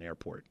and build an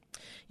airport.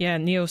 Yeah,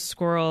 Neo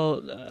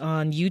Squirrel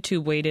on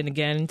YouTube weighed in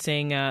again,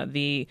 saying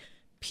the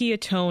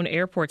Peatone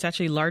Airport's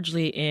actually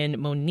largely in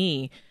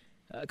Monee,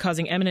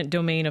 causing eminent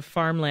domain of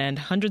farmland,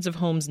 hundreds of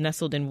homes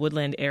nestled in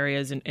woodland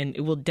areas, and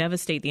it will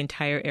devastate the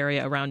entire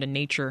area around a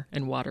nature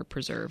and water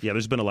preserve. Yeah,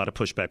 there's been a lot of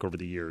pushback over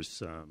the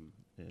years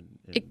in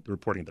the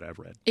reporting that I've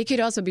read. It could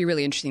also be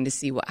really interesting to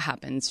see what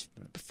happens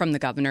from the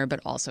governor, but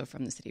also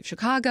from the city of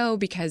Chicago,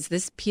 because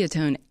this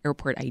Peatone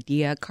Airport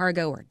idea,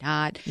 cargo or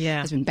not,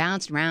 has been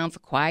bounced around for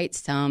quite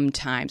some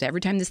time. So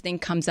every time this thing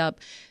comes up,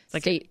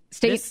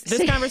 this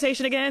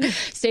conversation again?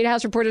 State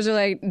House reporters are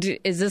like,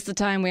 is this the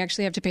time we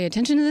actually have to pay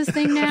attention to this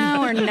thing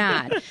now or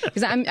not?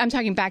 Because I'm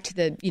talking back to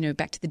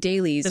the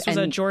dailies. This was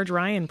a George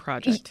Ryan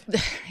project.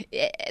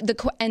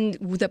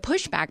 The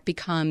pushback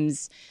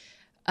becomes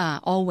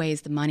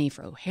always the money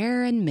for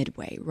O'Hare and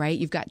Midway, right?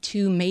 You've got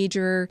two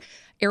major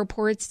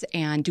airports,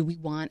 and do we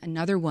want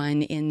another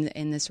one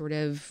in the sort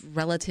of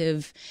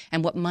relative,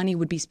 and what money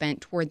would be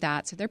spent toward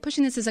that? So they're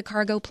pushing this as a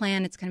cargo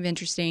plan. It's kind of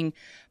interesting,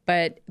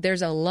 but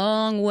there's a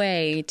long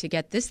way to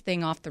get this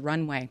thing off the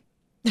runway.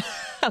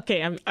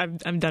 Okay, I'm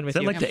done with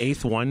you. Is that like the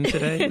eighth one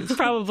today? It's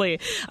probably,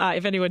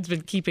 if anyone's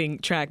been keeping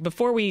track.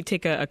 Before we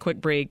take a quick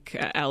break,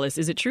 Alice,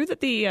 is it true that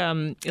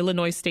the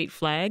Illinois state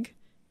flag,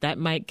 that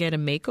might get a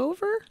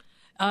makeover?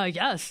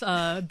 Yes,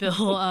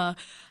 Bill,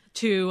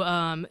 to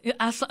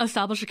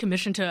establish a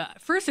commission to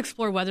first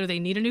explore whether they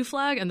need a new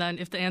flag, and then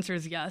if the answer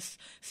is yes,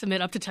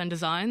 submit up to 10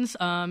 designs.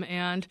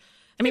 And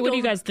what do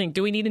you guys think?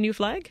 Do we need a new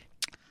flag?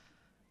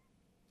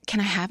 Can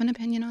I have an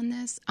opinion on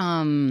this?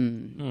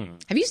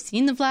 Have you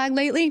seen the flag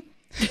lately?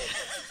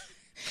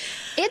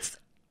 It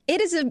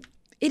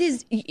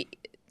is.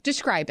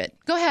 Describe it.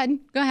 Go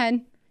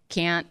ahead.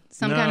 Can't.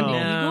 Some kind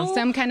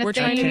of We're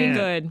thing. trying to be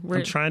good.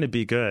 I'm trying to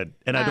be good,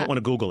 and I don't want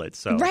to Google it.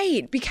 So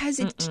right, because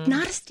it's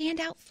not a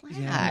standout flag.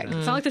 Yeah.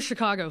 It's not like the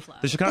Chicago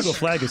flag. The Chicago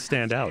flag is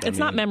standout. It's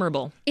not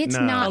memorable. It's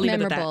not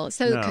memorable.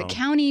 So No.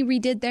 County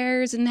redid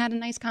theirs and had a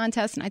nice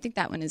contest, and I think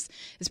that one is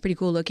pretty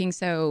cool looking.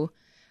 So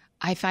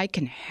if I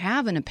can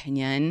have an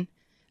opinion,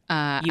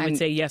 You would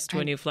say yes to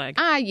a new flag.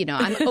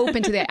 I'm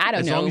open to that. I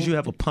don't know. As long as you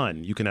have a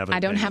pun, you can have. I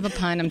don't have a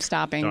pun. I'm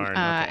stopping.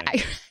 Darn,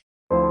 okay.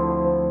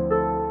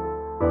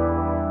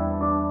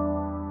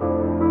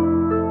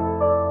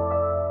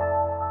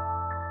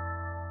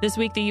 This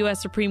week, the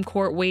U.S. Supreme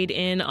Court weighed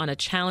in on a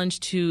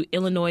challenge to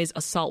Illinois'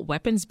 assault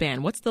weapons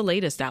ban. What's the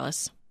latest,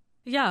 Alice?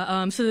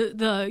 Yeah, so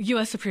the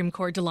U.S. Supreme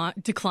Court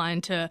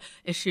declined to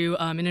issue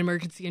an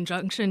emergency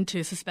injunction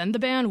to suspend the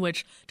ban,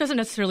 which doesn't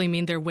necessarily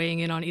mean they're weighing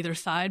in on either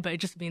side, but it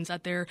just means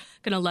that they're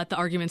going to let the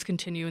arguments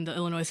continue in the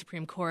Illinois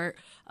Supreme Court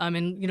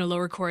and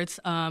lower courts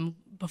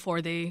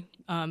before they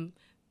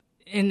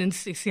and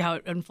see how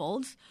it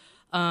unfolds.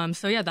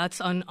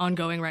 That's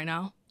ongoing right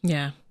now.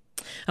 Yeah.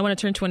 I want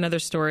to turn to another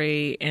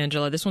story,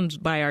 Angela. This one's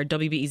by our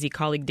WBEZ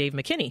colleague, Dave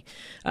McKinney.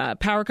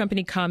 Power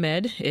company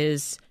ComEd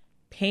is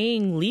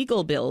paying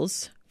legal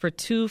bills for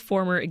two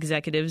former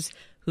executives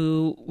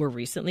who were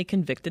recently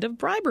convicted of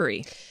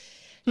bribery.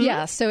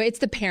 Yeah, so it's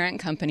the parent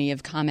company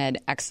of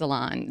ComEd,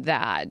 Exelon,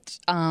 that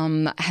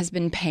has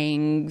been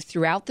paying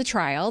throughout the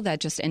trial that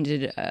just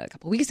ended a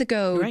couple weeks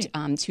ago.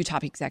 Right. Two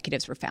top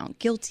executives were found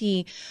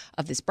guilty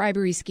of this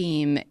bribery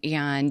scheme,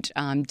 and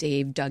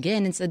Dave dug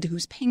in and said,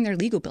 who's paying their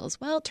legal bills?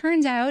 Well, it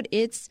turns out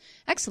it's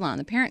Exelon,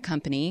 the parent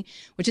company,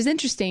 which is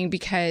interesting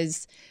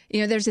because,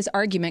 there's this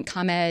argument.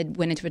 ComEd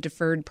went into a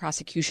deferred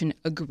prosecution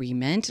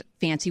agreement,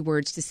 fancy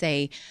words to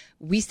say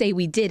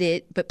we did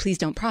it, but please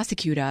don't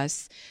prosecute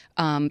us,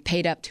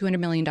 paid up $200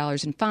 million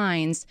in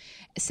fines,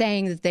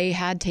 saying that they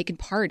had taken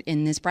part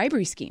in this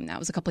bribery scheme. That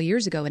was a couple of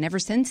years ago. And ever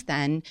since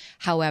then,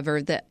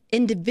 however, the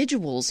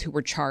individuals who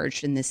were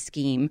charged in this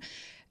scheme,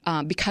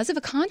 because of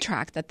a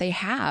contract that they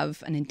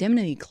have, an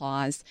indemnity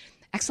clause,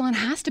 Exelon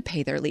has to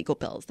pay their legal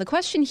bills. The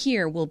question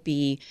here will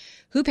be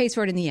who pays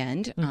for it in the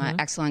end.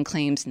 Exelon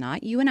claims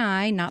not you and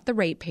I, not the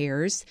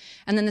ratepayers.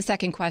 And then the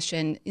second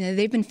question,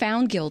 they've been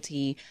found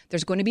guilty.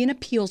 There's going to be an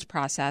appeals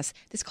process.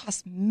 This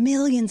costs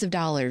millions of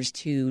dollars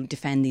to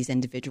defend these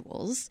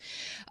individuals.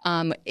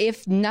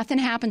 If nothing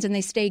happens and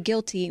they stay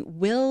guilty,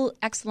 will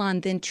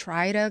Exelon then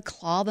try to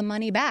claw the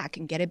money back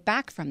and get it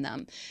back from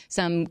them?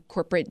 Some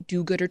corporate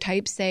do-gooder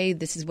types say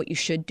this is what you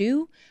should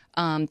do.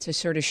 To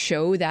sort of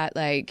show that,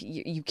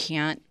 you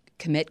can't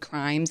commit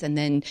crimes and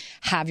then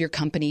have your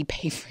company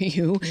pay for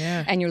you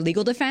and your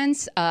legal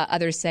defense.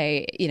 Others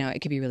say, it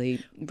could be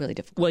really, really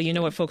difficult. Well, you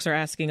know what folks are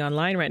asking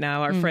online right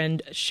now? Our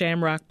friend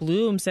Shamrock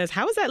Bloom says,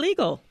 how is that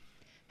legal?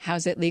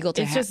 How's it legal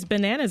to It's just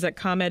bananas that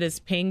ComEd is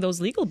paying those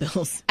legal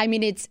bills. I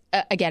mean, it's,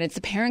 again, it's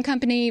the parent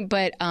company,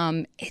 but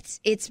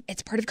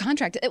it's part of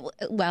contract.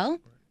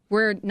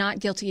 We're not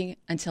guilty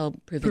until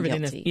proven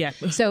guilty. Yeah.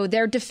 So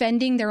they're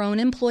defending their own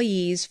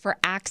employees for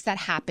acts that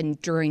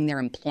happened during their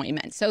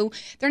employment. So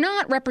they're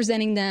not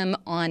representing them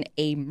on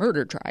a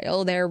murder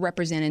trial. They're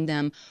representing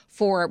them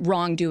for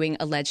wrongdoing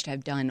alleged to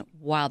have done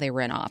while they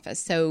were in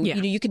office. So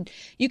you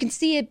can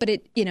see it, but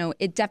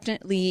it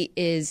definitely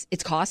is.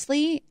 It's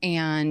costly,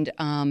 and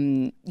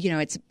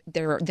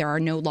there are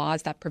no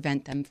laws that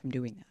prevent them from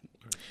doing that.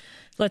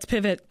 Let's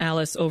pivot,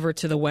 Alice, over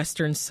to the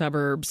western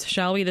suburbs,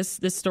 shall we? This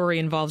story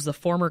involves the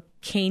former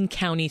Kane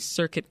County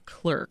Circuit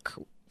Clerk.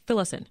 Fill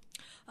us in.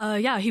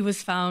 He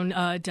was found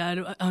dead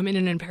in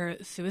an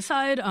apparent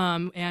suicide,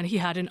 and he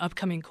had an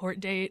upcoming court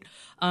date.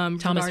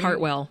 Thomas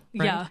Hartwell,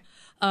 right?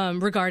 Yeah,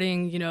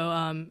 regarding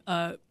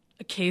a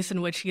case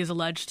in which he is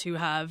alleged to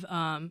have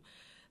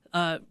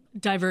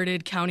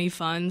diverted county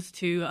funds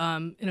to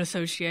an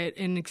associate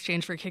in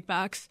exchange for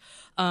kickbacks.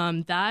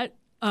 That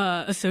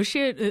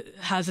associate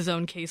has his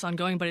own case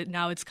ongoing, but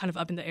now it's kind of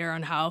up in the air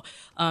on how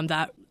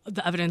that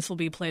the evidence will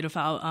be played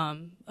without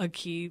a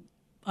key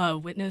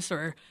witness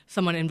or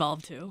someone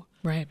involved too.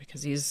 Right,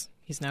 because he's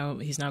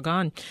now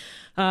gone.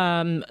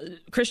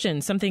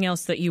 Christian, something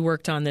else that you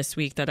worked on this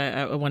week that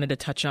I wanted to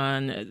touch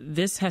on.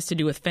 This has to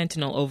do with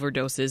fentanyl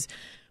overdoses.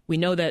 We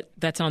know that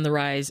that's on the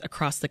rise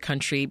across the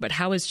country, but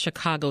how is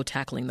Chicago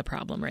tackling the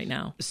problem right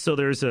now? So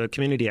there's a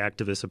community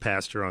activist, a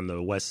pastor on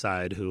the west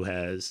side, who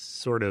has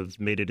sort of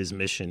made it his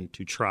mission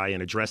to try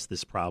and address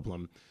this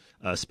problem,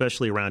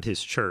 especially around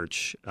his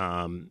church.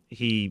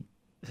 He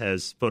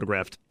has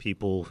photographed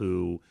people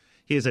who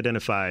he has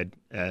identified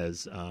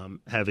as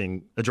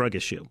having a drug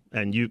issue.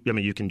 And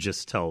you can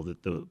just tell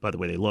that by the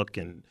way they look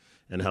and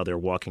how they're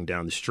walking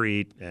down the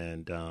street.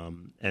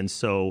 And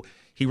so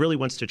he really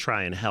wants to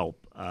try and help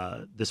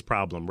this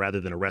problem rather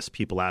than arrest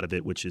people out of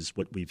it, which is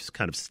what we've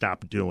kind of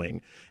stopped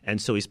doing.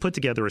 And so he's put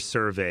together a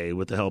survey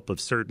with the help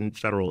of certain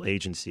federal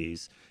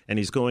agencies, and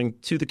he's going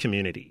to the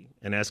community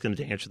and asking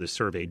them to answer the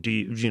survey. Do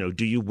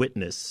you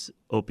witness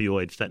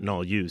opioid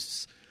fentanyl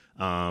use?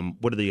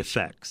 What are the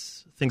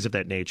effects? Things of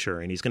that nature.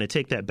 And he's going to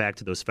take that back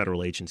to those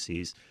federal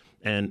agencies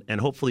and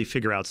hopefully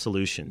figure out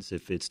solutions.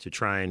 If it's to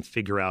try and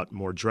figure out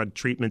more drug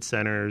treatment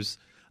centers,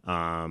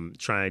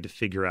 trying to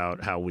figure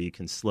out how we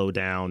can slow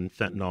down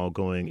fentanyl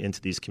going into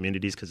these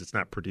communities because it's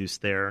not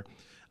produced there.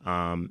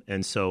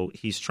 And so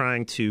he's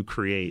trying to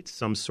create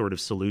some sort of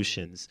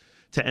solutions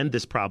end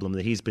this problem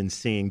that he's been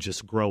seeing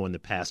just grow in the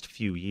past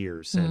few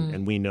years.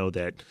 And we know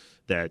that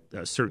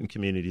certain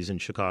communities in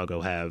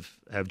Chicago have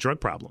drug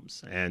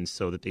problems, and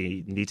so that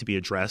they need to be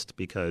addressed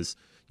because,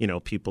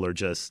 people are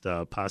just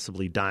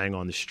possibly dying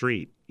on the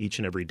street each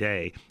and every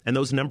day. And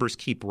those numbers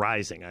keep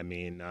rising. I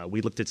mean,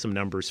 we looked at some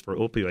numbers for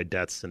opioid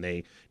deaths, and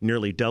they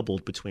nearly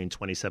doubled between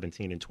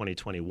 2017 and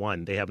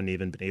 2021. They haven't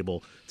even been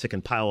able to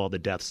compile all the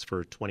deaths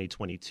for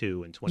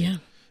 2022 and 20. Yeah.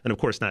 And, of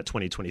course, not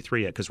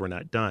 2023 yet because we're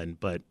not done.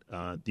 But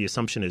the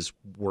assumption is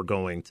we're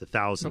going to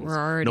thousands, we're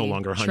already no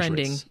longer hundreds.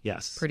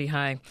 Trending pretty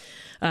high.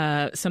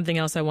 Something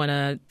else I want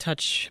to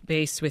touch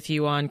base with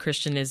you on,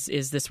 Christian,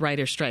 is this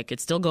writer's strike.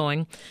 It's still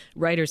going.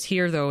 Writers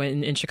here, though,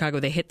 in Chicago,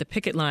 they hit the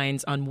picket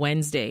lines on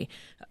Wednesday.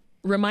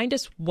 Remind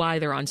us why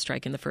they're on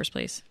strike in the first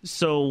place.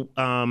 So,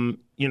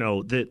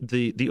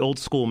 the old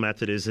school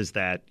method is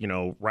that,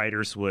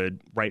 writers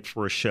would write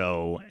for a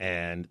show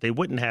and they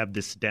wouldn't have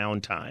this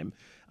downtime.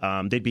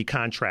 They'd be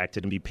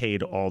contracted and be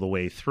paid all the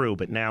way through.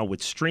 But now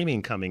with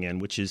streaming coming in,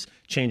 which is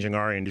changing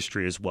our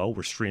industry as well,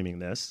 we're streaming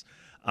this.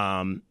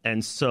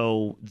 And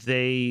so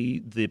the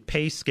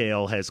pay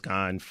scale has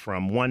gone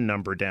from one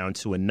number down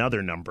to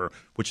another number,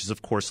 which is,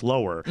 of course,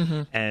 lower.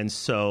 Mm-hmm. And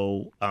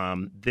so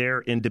they're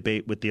in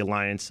debate with the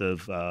Alliance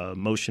of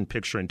Motion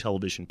Picture and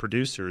Television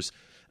Producers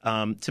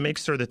to make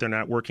sure that they're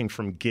not working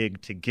from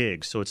gig to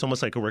gig. So it's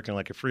almost like working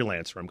like a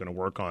freelancer. I'm going to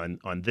work on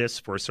this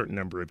for a certain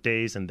number of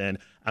days, and then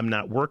I'm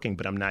not working,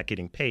 but I'm not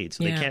getting paid.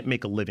 So they can't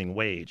make a living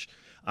wage.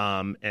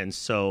 And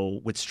so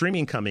with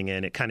streaming coming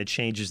in, it kind of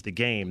changes the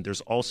game.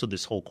 There's also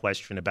this whole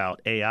question about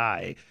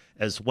AI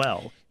as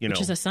well. Which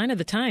is a sign of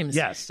the times.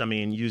 Yes. I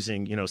mean,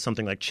 using,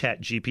 something like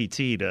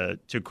ChatGPT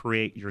to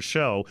create your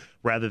show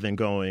rather than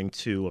going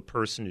to a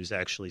person who's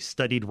actually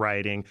studied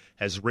writing,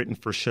 has written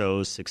for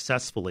shows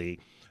successfully.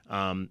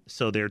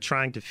 So they're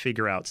trying to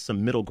figure out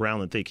some middle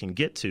ground that they can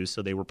get to.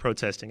 So they were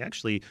protesting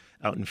actually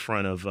out in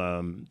front of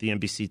the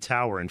NBC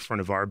Tower in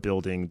front of our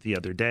building the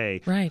other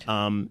day. Right.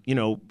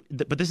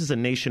 But this is a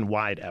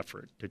nationwide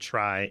effort to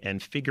try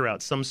and figure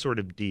out some sort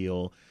of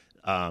deal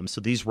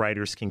so these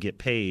writers can get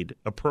paid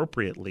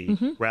appropriately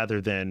rather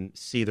than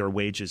see their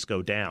wages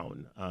go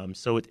down.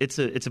 So it's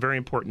a very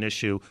important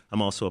issue.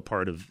 I'm also a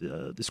part of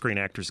the Screen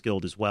Actors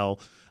Guild as well.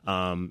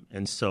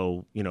 And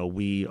so,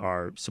 we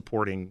are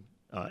supporting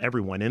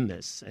everyone in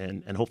this,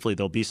 and hopefully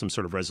there'll be some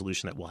sort of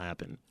resolution that will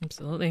happen.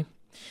 Absolutely.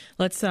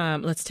 Let's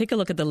take a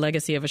look at the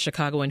legacy of a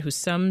Chicagoan who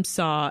some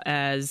saw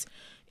as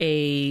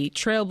a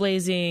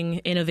trailblazing,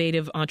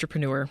 innovative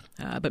entrepreneur,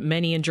 but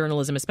many in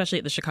journalism, especially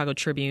at the Chicago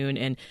Tribune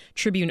and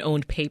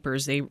Tribune-owned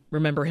papers, they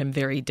remember him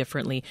very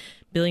differently.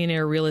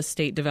 Billionaire real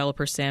estate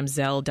developer Sam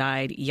Zell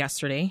died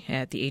yesterday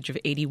at the age of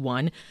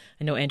 81.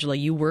 I know, Angela,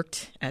 you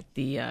worked at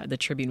the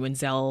Tribune when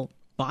Zell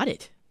bought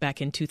it back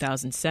in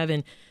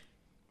 2007.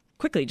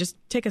 Quickly, just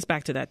take us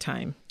back to that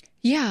time.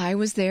 Yeah, I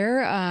was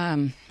there.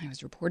 I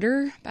was a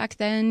reporter back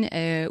then.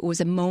 It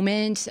was a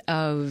moment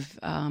of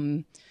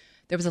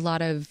there was a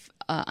lot of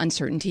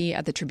uncertainty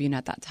at the Tribune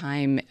at that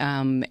time,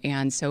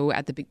 and so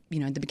at the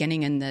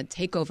beginning and the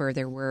takeover,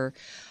 there were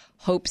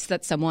hopes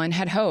that someone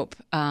had hope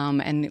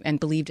and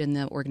believed in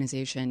the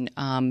organization.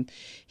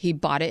 He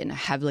bought it in a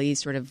heavily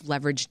sort of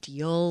leveraged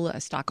deal,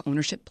 a stock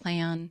ownership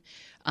plan.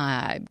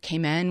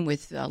 Came in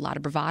with a lot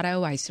of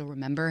bravado. I still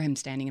remember him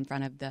standing in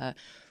front of the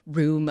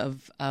room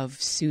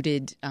of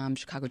suited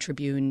Chicago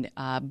Tribune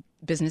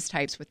business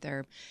types with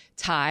their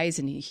ties,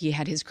 and he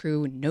had his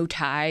crew no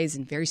ties,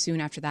 and very soon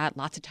after that,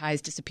 lots of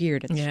ties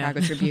disappeared at the Chicago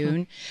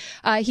Tribune.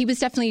 He was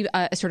definitely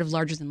a sort of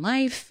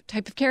larger-than-life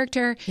type of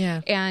character,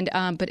 and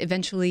but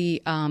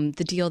eventually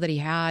the deal that he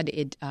had,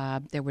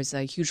 there was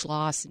a huge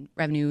loss in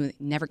revenue, it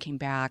never came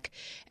back,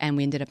 and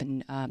we ended up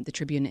in the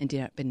Tribune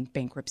ended up in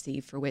bankruptcy,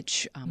 for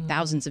which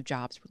thousands of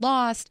jobs were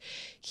lost.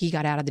 He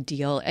got out of the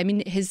deal. I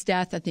mean, his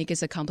death, I think,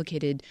 is a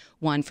complicated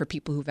one for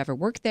people who've ever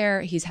worked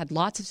there. He's had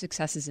lots of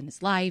successes in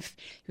his life.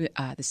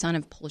 The son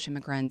of Polish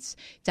immigrants,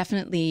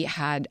 definitely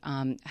had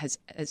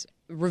has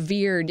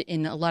revered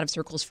in a lot of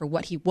circles for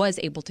what he was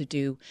able to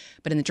do,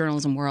 but in the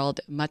journalism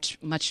world, much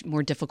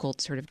more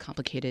difficult, sort of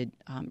complicated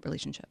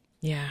relationship.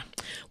 Yeah.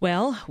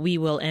 Well, we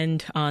will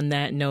end on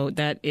that note.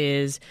 That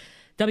is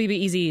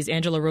WBEZ's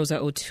Angela Rozas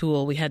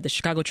O'Toole. We had the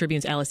Chicago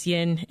Tribune's Alice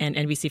Yin and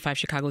NBC-5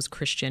 Chicago's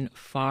Christian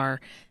Farr.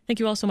 Thank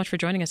you all so much for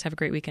joining us. Have a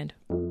great weekend.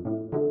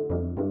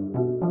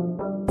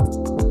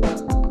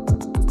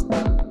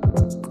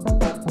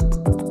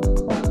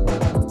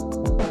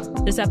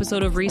 This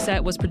episode of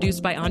Reset was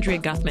produced by Andrea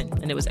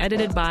Guthman, and it was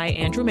edited by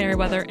Andrew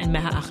Merriweather and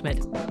Meha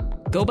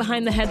Ahmed. Go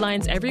behind the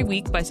headlines every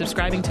week by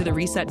subscribing to the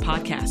Reset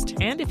podcast.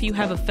 And if you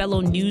have a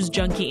fellow news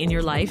junkie in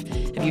your life,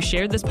 have you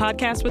shared this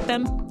podcast with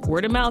them?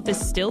 Word of mouth is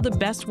still the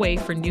best way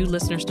for new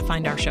listeners to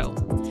find our show.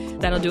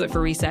 That'll do it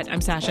for Reset.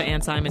 I'm Sasha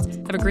Ann Simons.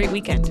 Have a great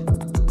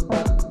weekend.